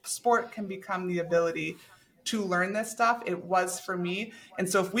sport can become the ability to learn this stuff. It was for me. And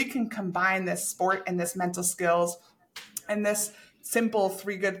so if we can combine this sport and this mental skills and this simple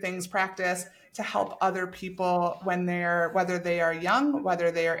 3 good things practice to help other people whether they are young,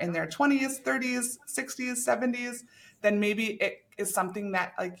 whether they are in their 20s, 30s, 60s, 70s, then maybe it is something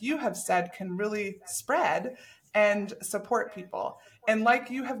that, like you have said, can really spread and support people. And like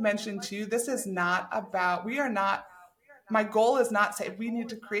you have mentioned too, this is not about, my goal is not say we need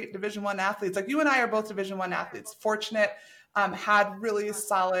to create Division I athletes. Like you and I are both Division I athletes, fortunate, had really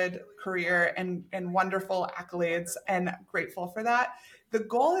solid career and wonderful accolades, and grateful for that. The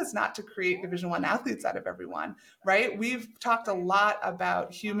goal is not to create Division I athletes out of everyone, right? We've talked a lot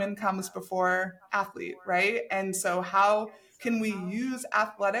about human comes before athlete, right? And so how can we use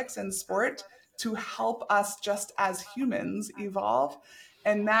athletics and sport to help us just as humans evolve?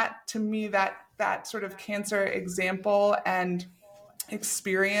 And that, to me, that sort of cancer example and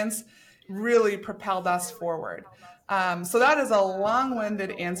experience really propelled us forward. So that is a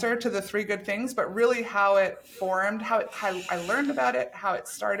long-winded answer to the 3 good things, but really how it formed, how I learned about it, how it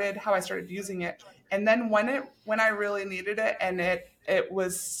started, how I started using it. And then when I really needed it and it it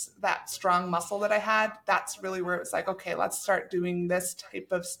was that strong muscle that I had. That's really where it was like, okay, let's start doing this type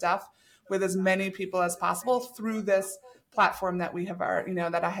of stuff with as many people as possible through this platform that we have,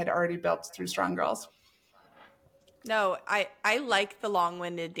 that I had already built through Strong Girls. No, I like the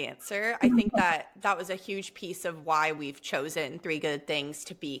long-winded dancer. I think that was a huge piece of why we've chosen Three Good Things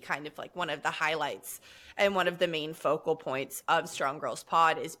to be kind of like one of the highlights and one of the main focal points of Strong Girls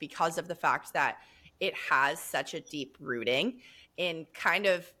Pod, is because of the fact that it has such a deep rooting in kind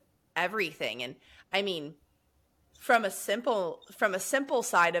of everything. And I mean, from a simple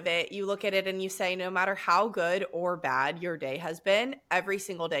side of it, you look at it and you say, no matter how good or bad your day has been, every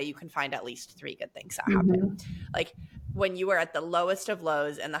single day you can find at least three good things that happen. Like when you are at the lowest of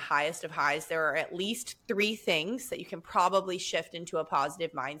lows and the highest of highs, there are at least three things that you can probably shift into a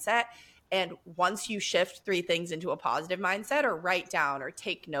positive mindset. And once you shift three things into a positive mindset, or write down or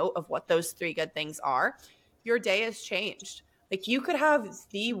take note of what those three good things are, your day has changed. Like you could have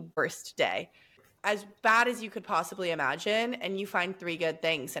the worst day, as bad as you could possibly imagine, and you find three good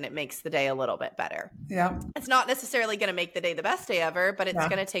things and it makes the day a little bit better. Yeah. It's not necessarily going to make the day the best day ever, but it's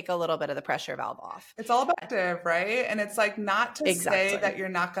going to take a little bit of the pressure valve off. It's all about right? And it's like, not to say that you're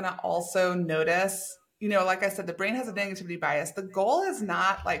not going to also notice, like I said, the brain has a negativity bias. The goal is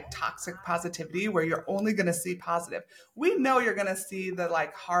not like toxic positivity where you're only going to see positive. We know you're going to see the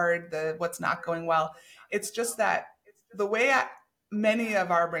like hard, the what's not going well. It's just that the way many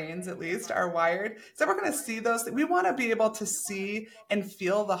of our brains, at least, are wired. So we're going to see those. We want to be able to see and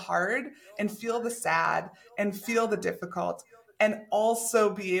feel the hard and feel the sad and feel the difficult, and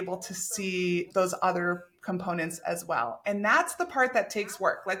also be able to see those other components as well. And that's the part that takes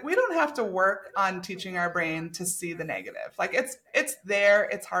work. Like we don't have to work on teaching our brain to see the negative. Like it's there,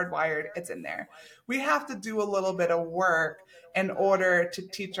 it's hardwired, it's in there. We have to do a little bit of work in order to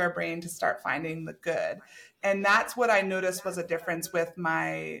teach our brain to start finding the good. And that's what I noticed was a difference with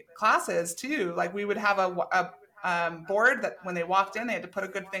my classes too. Like we would have a board that when they walked in, they had to put a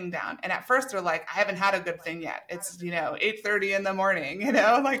good thing down. And at first they're like, I haven't had a good thing yet. It's, 8:30 in the morning,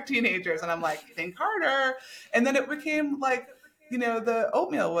 like teenagers. And I'm like, think harder. And then it became like, the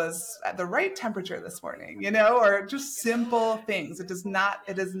oatmeal was at the right temperature this morning, or just simple things. It is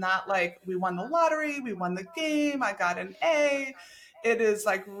not like we won the lottery, we won the game, I got an A. It is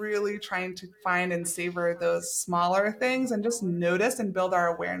like really trying to find and savor those smaller things and just notice and build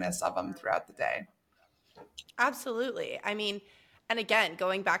our awareness of them throughout the day. Absolutely. I mean, and again,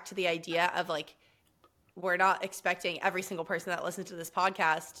 going back to the idea of like, we're not expecting every single person that listens to this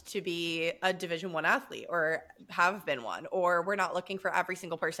podcast to be a Division I athlete or have been one, or we're not looking for every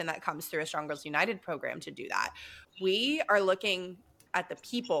single person that comes through a Strong Girls United program to do that. We are looking at the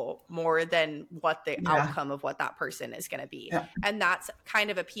people more than what the outcome of what that person is going to be. Yeah. And that's kind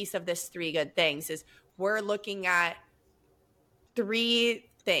of a piece of this three good things is we're looking at three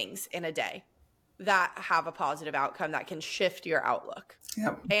things in a day that have a positive outcome that can shift your outlook.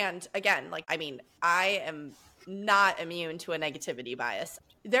 Yep. And again, I am not immune to a negativity bias.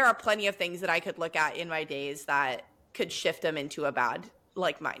 There are plenty of things that I could look at in my days that could shift them into a bad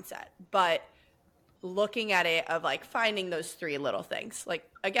mindset. But looking at it of finding those three little things,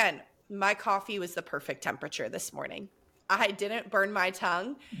 again, my coffee was the perfect temperature this morning. I didn't burn my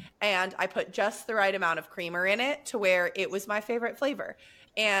tongue, and I put just the right amount of creamer in it to where it was my favorite flavor.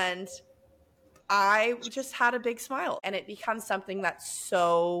 And I just had a big smile, and it becomes something that's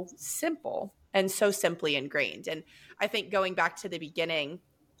so simple and so simply ingrained. And I think going back to the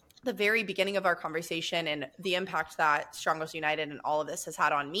very beginning of our conversation and the impact that Strong Girls United and all of this has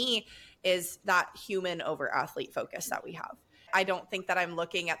had on me is that human over athlete focus that we have. I don't think that I'm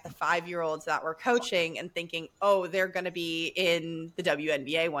looking at the 5-year-olds that we're coaching and thinking, oh, they're going to be in the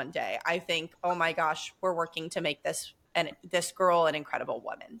WNBA one day. I think, oh my gosh, we're working to make this girl an incredible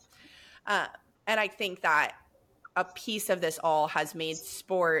woman. And I think that a piece of this all has made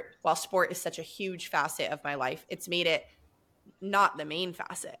sport, while sport is such a huge facet of my life, it's made it not the main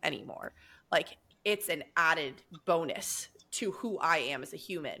facet anymore. It's an added bonus to who I am as a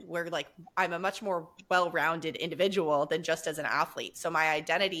human, where I'm a much more well-rounded individual than just as an athlete. So my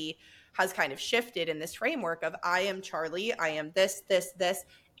identity has kind of shifted in this framework of I am Charlie, I am this,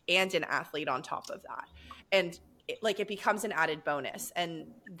 and an athlete on top of that. And it becomes an added bonus. And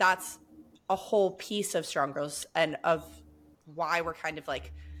that's a whole piece of Strong Girls and of why we're kind of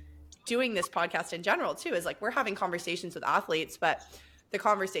doing this podcast in general too, is we're having conversations with athletes, but the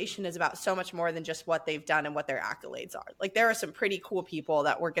conversation is about so much more than just what they've done and what their accolades are. There are some pretty cool people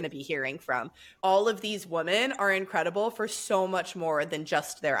that we're going to be hearing from. All of these women are incredible for so much more than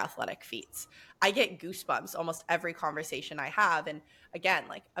just their athletic feats. I get goosebumps almost every conversation I have. And again,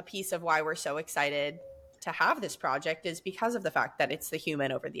 a piece of why we're so excited to have this project is because of the fact that it's the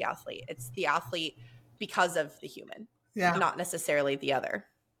human over the athlete. It's the athlete because of the human, not necessarily the other.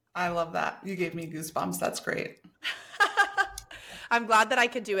 I love that. You gave me goosebumps. That's great. I'm glad that I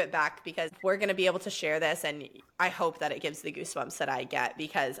could do it back because we're going to be able to share this, and I hope that it gives the goosebumps that I get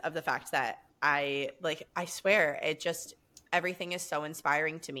because of the fact that I swear everything is so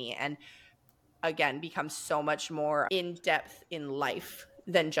inspiring to me, and again, becomes so much more in depth in life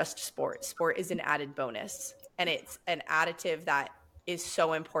than just sport. Sport is an added bonus, and it's an additive that is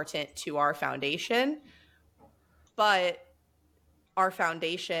so important to our foundation, but our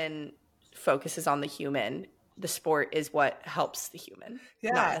foundation focuses on the human. The sport is what helps the human,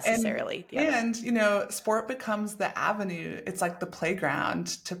 not necessarily the other. And sport becomes the avenue. It's like the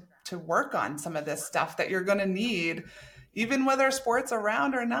playground to work on some of this stuff that you're going to need, even whether sport's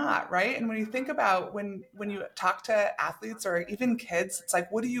around or not, right? And when you think about when you talk to athletes or even kids, it's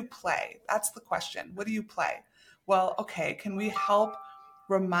like, what do you play? That's the question. What do you play? Well, okay, can we help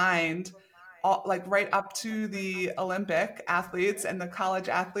remind right up to the Olympic athletes and the college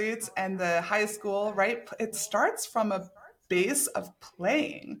athletes and the high school, right? It starts from a base of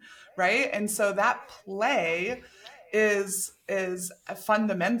playing, right? And so that play is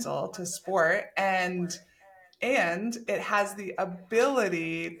fundamental to sport, and it has the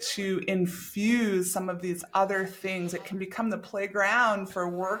ability to infuse some of these other things. It can become the playground for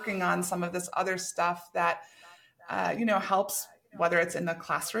working on some of this other stuff that helps, whether it's in the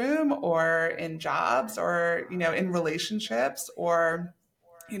classroom or in jobs or, in relationships or,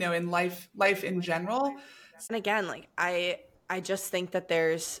 in life in general. And again, I just think that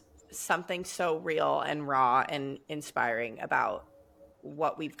there's something so real and raw and inspiring about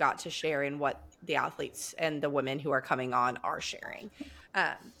what we've got to share and what the athletes and the women who are coming on are sharing.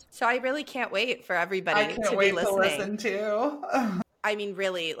 So I really can't wait for everybody to be listening. To listen to. I mean,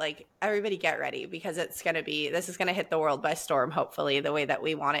 really, everybody get ready because this is going to hit the world by storm, hopefully, the way that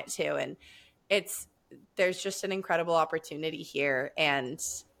we want it to. And there's just an incredible opportunity here and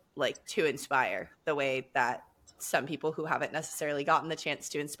to inspire the way that some people who haven't necessarily gotten the chance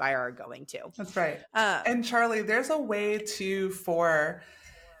to inspire are going to. That's right. And Charlie, there's a way for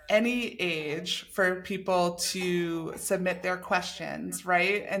any age for people to submit their questions,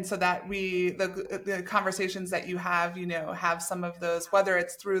 right? And so that the conversations that you have, have some of those, whether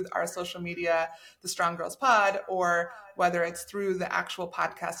it's through our social media, the Strong Girls Pod, or whether it's through the actual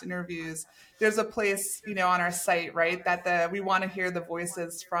podcast interviews, there's a place, on our site, right, that we want to hear the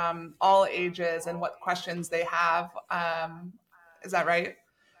voices from all ages and what questions they have. Is that right?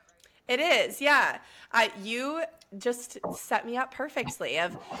 It is, yeah. You just set me up perfectly.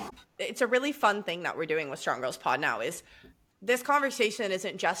 It's a really fun thing that we're doing with Strong Girls Pod now is this conversation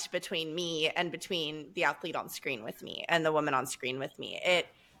isn't just between me and between the athlete on screen with me and the woman on screen with me. It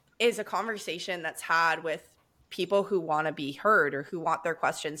is a conversation that's had with people who want to be heard or who want their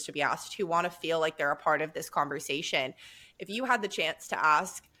questions to be asked, who want to feel like they're a part of this conversation. If you had the chance to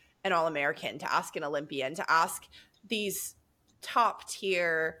ask an All-American, to ask an Olympian, to ask these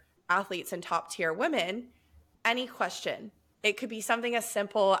top-tier athletes and top-tier women any question. It could be something as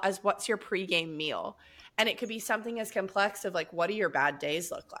simple as what's your pregame meal? And it could be something as complex of what do your bad days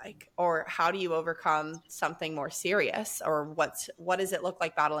look like? Or how do you overcome something more serious? Or what does it look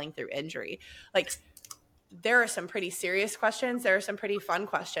like battling through injury? There are some pretty serious questions. There are some pretty fun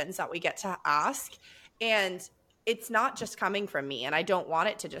questions that we get to ask. And it's not just coming from me. And I don't want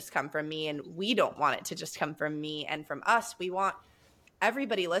it to just come from me. And we don't want it to just come from me and from us. We want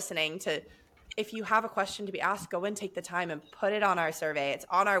everybody listening to, if you have a question to be asked, go and take the time and put it on our survey. It's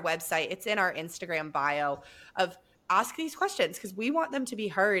on our website. It's in our Instagram bio of ask these questions because we want them to be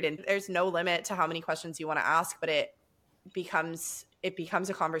heard. And there's no limit to how many questions you want to ask, but it becomes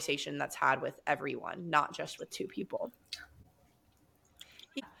a conversation that's had with everyone, not just with two people.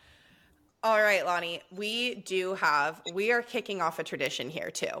 All right, Lani, we are kicking off a tradition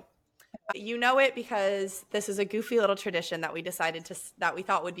here too. You know it because this is a goofy little tradition that we that we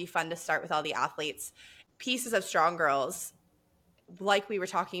thought would be fun to start with all the athletes. Pieces of Strong Girls, like we were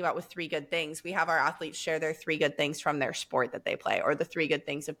talking about with 3 good things, we have our athletes share their 3 good things from their sport that they play or the 3 good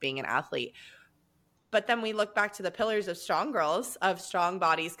things of being an athlete. But then we look back to the pillars of Strong Girls, of strong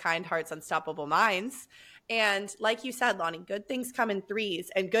bodies, kind hearts, unstoppable minds. And like you said, Lani, good things come in threes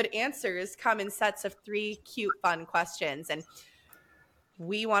and good answers come in sets of 3 cute, fun questions. And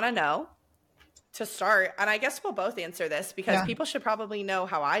we want to know, to start, and I guess we'll both answer this because people should probably know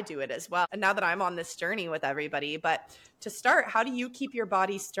how I do it as well. And now that I'm on this journey with everybody, but to start, how do you keep your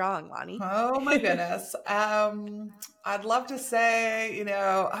body strong, Lani? Oh my goodness. I'd love to say,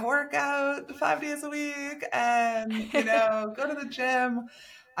 I work out 5 days a week and, go to the gym.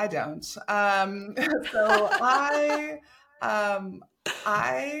 I don't. So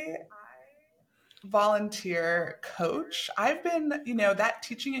I volunteer coach. I've been, that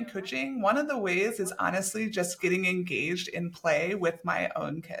teaching and coaching, one of the ways is honestly just getting engaged in play with my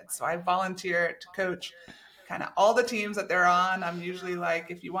own kids. So I volunteer to coach kind of all the teams that they're on. I'm usually like,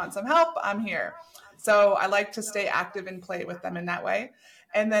 if you want some help, I'm here. So I like to stay active and play with them in that way.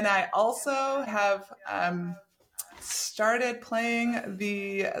 And then I also have started playing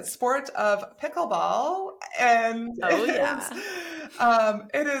the sport of pickleball, and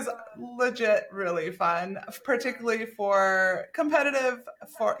it is legit really fun, particularly for competitive,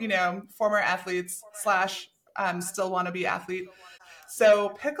 former athletes slash still want to be athlete.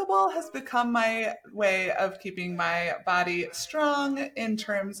 So pickleball has become my way of keeping my body strong in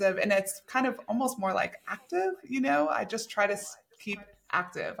terms of, and it's kind of almost more like active, I just try to keep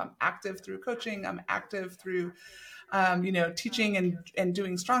active. I'm active through coaching. I'm active through teaching and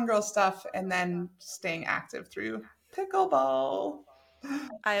doing strong girl stuff, and then staying active through pickleball.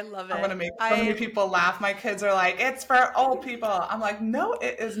 I love it. I'm gonna make so many people laugh. My kids are like, "It's for old people." I'm like, "No,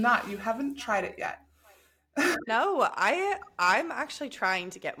 it is not. You haven't tried it yet." No, I'm actually trying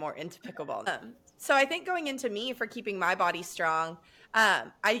to get more into pickleball. So I think going into me for keeping my body strong,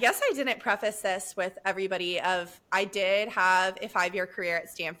 I guess I didn't preface this with everybody I did have a 5-year career at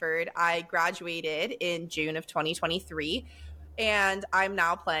Stanford. I graduated in June of 2023, and I'm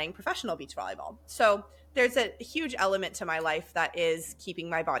now playing professional beach volleyball. So there's a huge element to my life that is keeping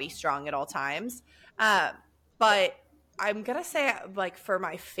my body strong at all times. But I'm going to say, like, for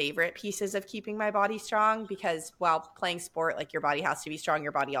my favorite pieces of keeping my body strong, because while playing sport, like, your body has to be strong,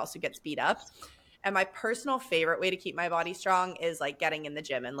 your body also gets beat up. And my personal favorite way to keep my body strong is like getting in the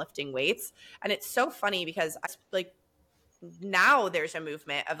gym and lifting weights. And it's so funny because now there's a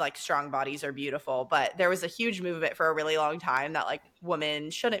movement of like strong bodies are beautiful, but there was a huge movement for a really long time that like women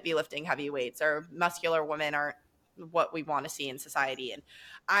shouldn't be lifting heavy weights, or muscular women aren't what we want to see in society. And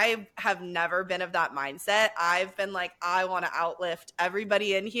I have never been of that mindset. I've been like, I want to outlift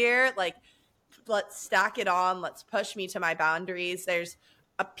everybody in here. Like, let's stack it on. Let's push me to my boundaries. There's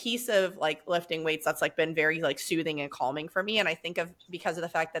a piece of like lifting weights that's like been very like soothing and calming for me. And I think because of the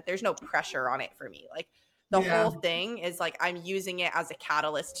fact that there's no pressure on it for me. Like, the whole thing is like I'm using it as a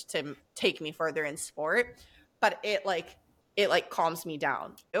catalyst to take me further in sport, but it calms me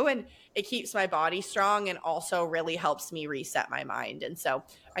down. Oh, and it keeps my body strong and also really helps me reset my mind. And so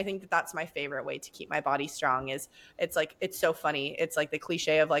I think that that's my favorite way to keep my body strong. Is it's so funny. It's like the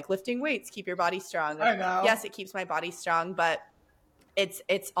cliche of like lifting weights keep your body strong. I know. Yes, it keeps my body strong, but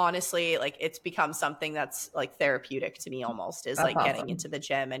it's honestly like it's become something that's like therapeutic to me almost, is like getting into the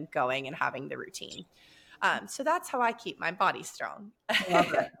gym and going and having the routine. So that's how I keep my body strong. I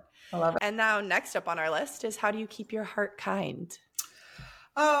love it. I love it. And now next up on our list is, how do you keep your heart kind?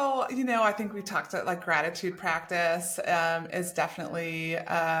 Oh, I think we talked about like gratitude practice is definitely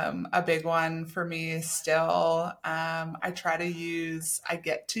a big one for me still. I try to use I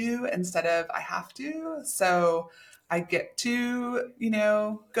get to instead of I have to. So I get to,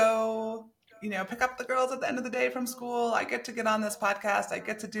 go, pick up the girls at the end of the day from school. I get to get on this podcast. I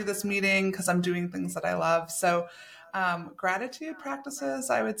get to do this meeting because I'm doing things that I love. So gratitude practices,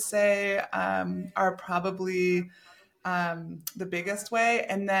 I would say, are probably the biggest way.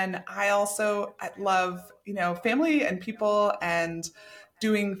 And then I love, family and people and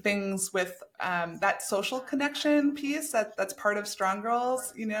doing things with that social connection piece that's part of Strong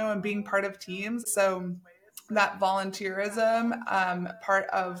Girls, and being part of teams. So that volunteerism part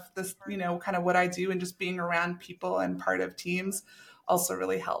of this, kind of what I do, and just being around people and part of teams also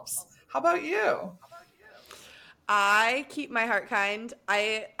really helps. How about you? I keep my heart kind.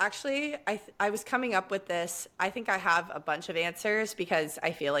 I was coming up with this. I think I have a bunch of answers because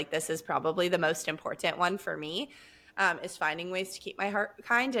I feel like this is probably the most important one for me, is finding ways to keep my heart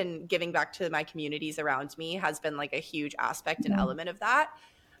kind, and giving back to my communities around me has been like a huge aspect and element of that.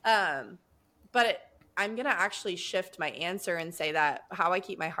 But I'm going to actually shift my answer and say that how I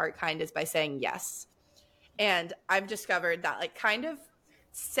keep my heart kind is by saying yes. And I've discovered that like kind of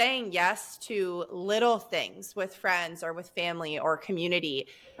saying yes to little things with friends or with family or community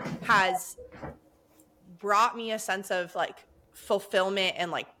has brought me a sense of like fulfillment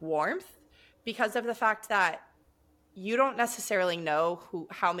and like warmth, because of the fact that you don't necessarily know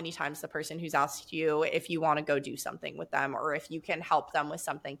how many times the person who's asked you if you want to go do something with them, or if you can help them with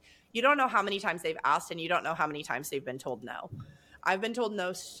something. You don't know how many times they've asked, and you don't know how many times they've been told no. I've been told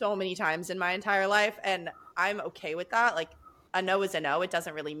no so many times in my entire life, and I'm okay with that. Like, a no is a no. It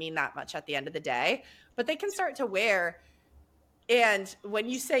doesn't really mean that much at the end of the day, but they can start to wear. And when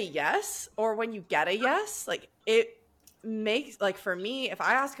you say yes, or when you get a yes, like makes, like, for me, if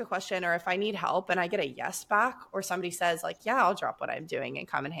I ask a question or if I need help and I get a yes back, or somebody says like, yeah, I'll drop what I'm doing and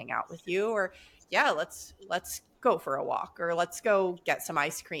come and hang out with you, or yeah, let's go for a walk, or let's go get some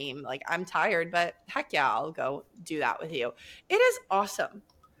ice cream. Like, I'm tired, but heck yeah, I'll go do that with you. It is awesome.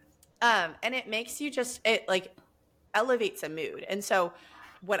 And it makes you it like elevates a mood. And so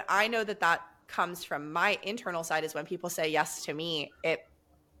what I know that comes from my internal side is when people say yes to me, it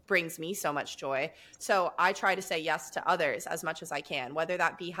brings me so much joy. So I try to say yes to others as much as I can, whether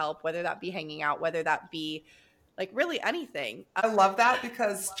that be help, whether that be hanging out, whether that be like really anything. I love that,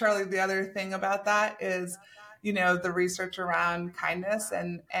 because Charlie, the other thing about that is, the research around kindness,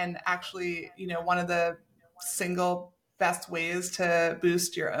 and actually, one of the single best ways to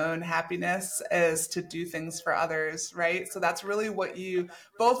boost your own happiness is to do things for others, right? So that's really what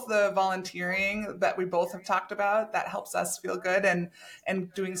both the volunteering that we both have talked about, that helps us feel good,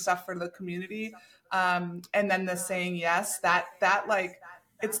 and doing stuff for the community. And then the saying yes, that like,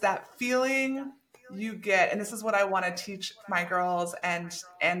 it's that feeling you get, and this is what I want to teach my girls, and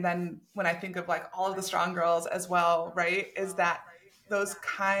then when I think of like all of the strong girls as well, right, is that those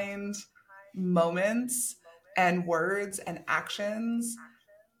kind moments and words and actions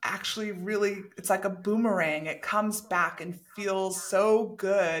actually really, it's like a boomerang. It comes back and feels so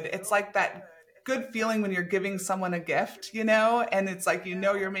good. It's like that good feeling when you're giving someone a gift, and it's like,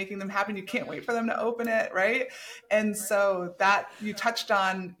 you're making them happy and you can't wait for them to open it, right? And so that you touched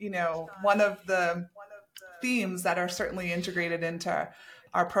on, one of the themes that are certainly integrated into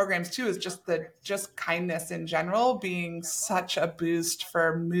our programs too is just kindness in general being such a boost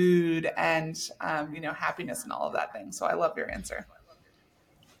for mood and happiness and all of that thing. So I love your answer.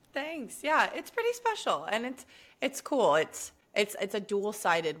 Thanks. Yeah, it's pretty special, and it's cool. It's a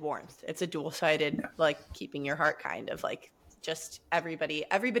dual-sided warmth. It's a dual-sided, like, keeping your heart kind of like, just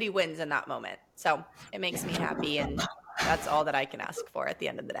everybody wins in that moment. So it makes me happy, and that's all that I can ask for at the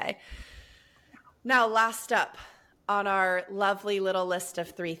end of the day. Now, last up on our lovely little list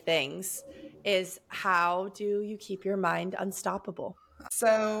of 3 things is, how do you keep your mind unstoppable?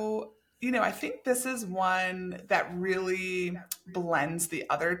 So, I think this is one that really blends the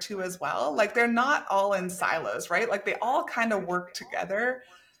other two as well. Like, they're not all in silos, right? Like, they all kind of work together.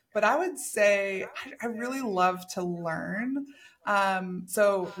 But I would say I really love to learn.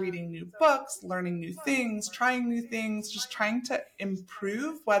 So reading new books, learning new things, trying new things, just trying to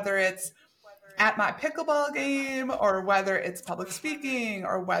improve, whether it's at my pickleball game, or whether it's public speaking,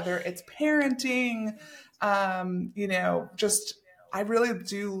 or whether it's parenting. Just, I really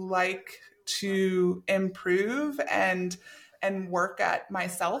do like to improve and work at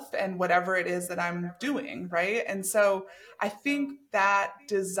myself and whatever it is that I'm doing, right? And so I think that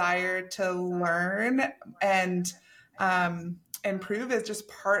desire to learn and improve is just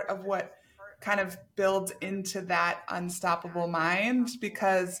part of what kind of builds into that unstoppable mind,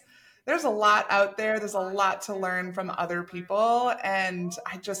 because there's a lot out there. There's a lot to learn from other people. And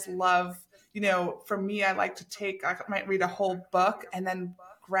I just love, for me, I might read a whole book and then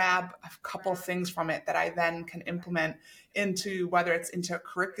grab a couple things from it that I then can implement into, whether it's into a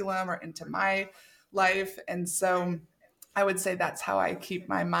curriculum or into my life. And so I would say that's how I keep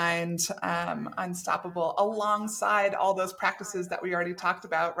my mind unstoppable, alongside all those practices that we already talked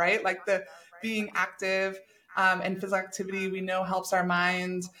about, right? Like the being active and physical activity, we know helps our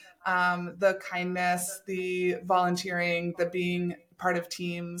mind. The kindness, the volunteering, the being part of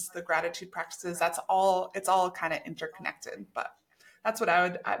teams, the gratitude practices, it's all kind of interconnected. But that's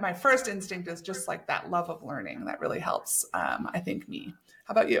what my first instinct is just like that love of learning that really helps, I think, me.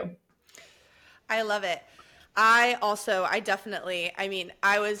 How about you? I love it. I was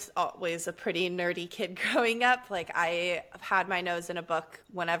always a pretty nerdy kid growing up. Like, I had my nose in a book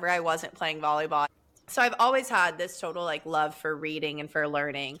whenever I wasn't playing volleyball. So I've always had this total like love for reading and for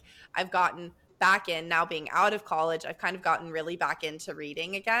learning. I've gotten back in, now being out of college, I've kind of gotten really back into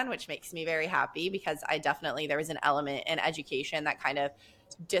reading again, which makes me very happy, because there was an element in education that kind of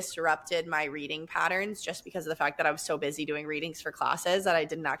disrupted my reading patterns, just because of the fact that I was so busy doing readings for classes that I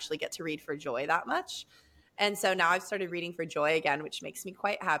didn't actually get to read for joy that much. And so now I've started reading for joy again, which makes me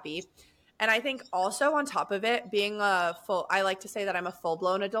quite happy. And I think also on top of it, I like to say that I'm a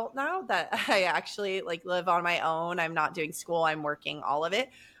full-blown adult now, that I actually like live on my own. I'm not doing school, I'm working, all of it.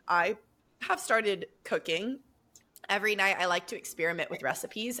 I have started cooking. Every night I like to experiment with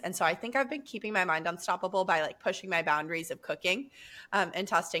recipes. And so I think I've been keeping my mind unstoppable by like pushing my boundaries of cooking and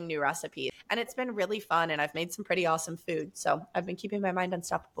testing new recipes. And it's been really fun, and I've made some pretty awesome food. So I've been keeping my mind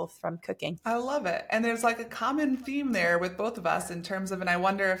unstoppable from cooking. I love it. And there's like a common theme there with both of us in terms of, and I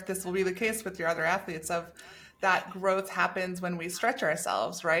wonder if this will be the case with your other athletes, of that growth happens when we stretch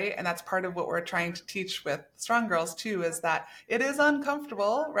ourselves, right? And that's part of what we're trying to teach with Strong Girls too, is that it is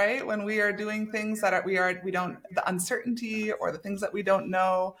uncomfortable, right? When we are doing things that we don't, the uncertainty or the things that we don't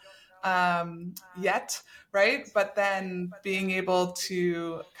know yet, right? But then being able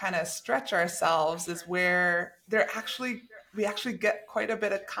to kind of stretch ourselves is where we actually get quite a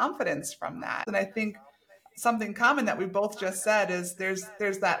bit of confidence from that. And I think something common that we both just said is there's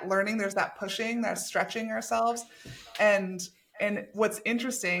that learning, there's that pushing, there's stretching ourselves. And what's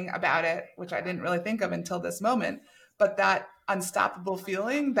interesting about it, which I didn't really think of until this moment, but that unstoppable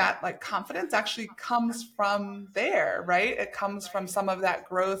feeling, that like confidence actually comes from there, right? It comes from some of that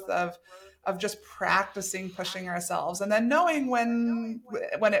growth of just practicing pushing ourselves, and then knowing when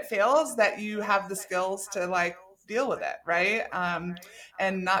it fails that you have the skills to like deal with it, right?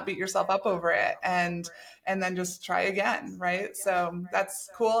 And not beat yourself up over it, and then just try again, right? So that's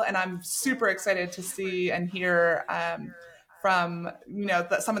cool, and I'm super excited to see and hear from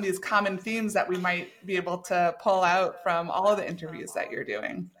some of these common themes that we might be able to pull out from all of the interviews that you're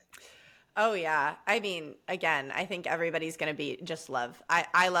doing. Oh yeah. I mean, again, I think everybody's going to be just love.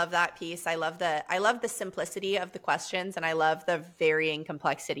 I love that piece. I love the simplicity of the questions, and I love the varying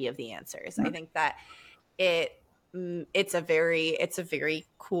complexity of the answers. I think that it's a very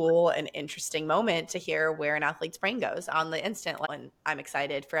cool and interesting moment to hear where an athlete's brain goes on the instant. And I'm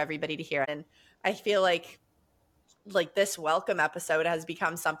excited for everybody to hear. And I feel like this welcome episode has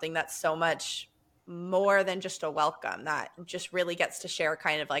become something that's so much more than just a welcome, that just really gets to share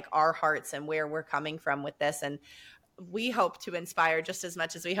kind of like our hearts and where we're coming from with this. And we hope to inspire just as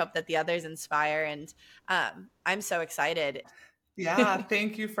much as we hope that the others inspire. And I'm so excited. Yeah,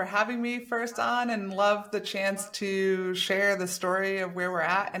 thank you for having me first on, and love the chance to share the story of where we're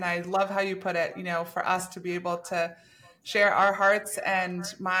at. And I love how you put it, for us to be able to share our hearts and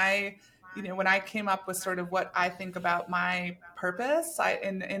when I came up with sort of what I think about my purpose,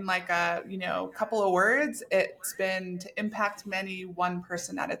 in like a, couple of words, it's been to impact many, one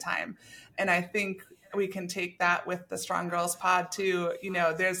person at a time. And I think we can take that with the Strong Girls Pod too.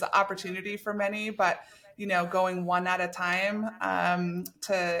 There's the opportunity for many, but going one at a time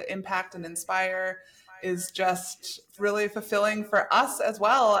to impact and inspire is just really fulfilling for us, as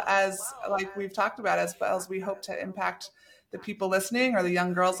well as, like we've talked about, as well as we hope to impact the people listening, or the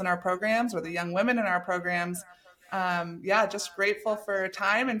young girls in our programs, or the young women in our programs. Just grateful for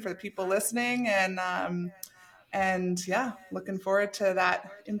time and for the people listening, and looking forward to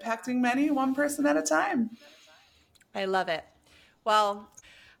that, impacting many, one person at a time. I love it. Well,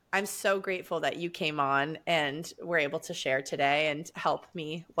 I'm so grateful that you came on and were able to share today and help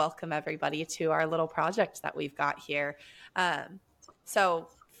me welcome everybody to our little project that we've got here. So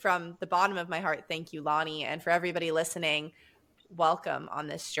from the bottom of my heart, thank you, Lani. And for everybody listening, welcome on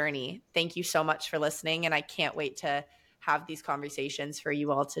this journey. Thank you so much for listening. And I can't wait to have these conversations for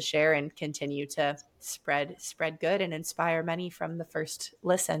you all to share and continue to spread good and inspire many from the first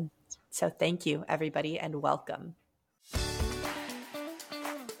listen. So thank you, everybody, and welcome.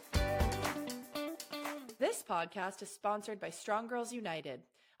 This podcast is sponsored by Strong Girls United,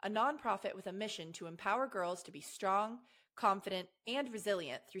 a nonprofit with a mission to empower girls to be strong, confident, and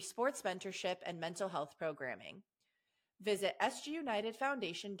resilient through sports mentorship and mental health programming. Visit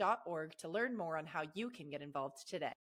sgunitedfoundation.org to learn more on how you can get involved today.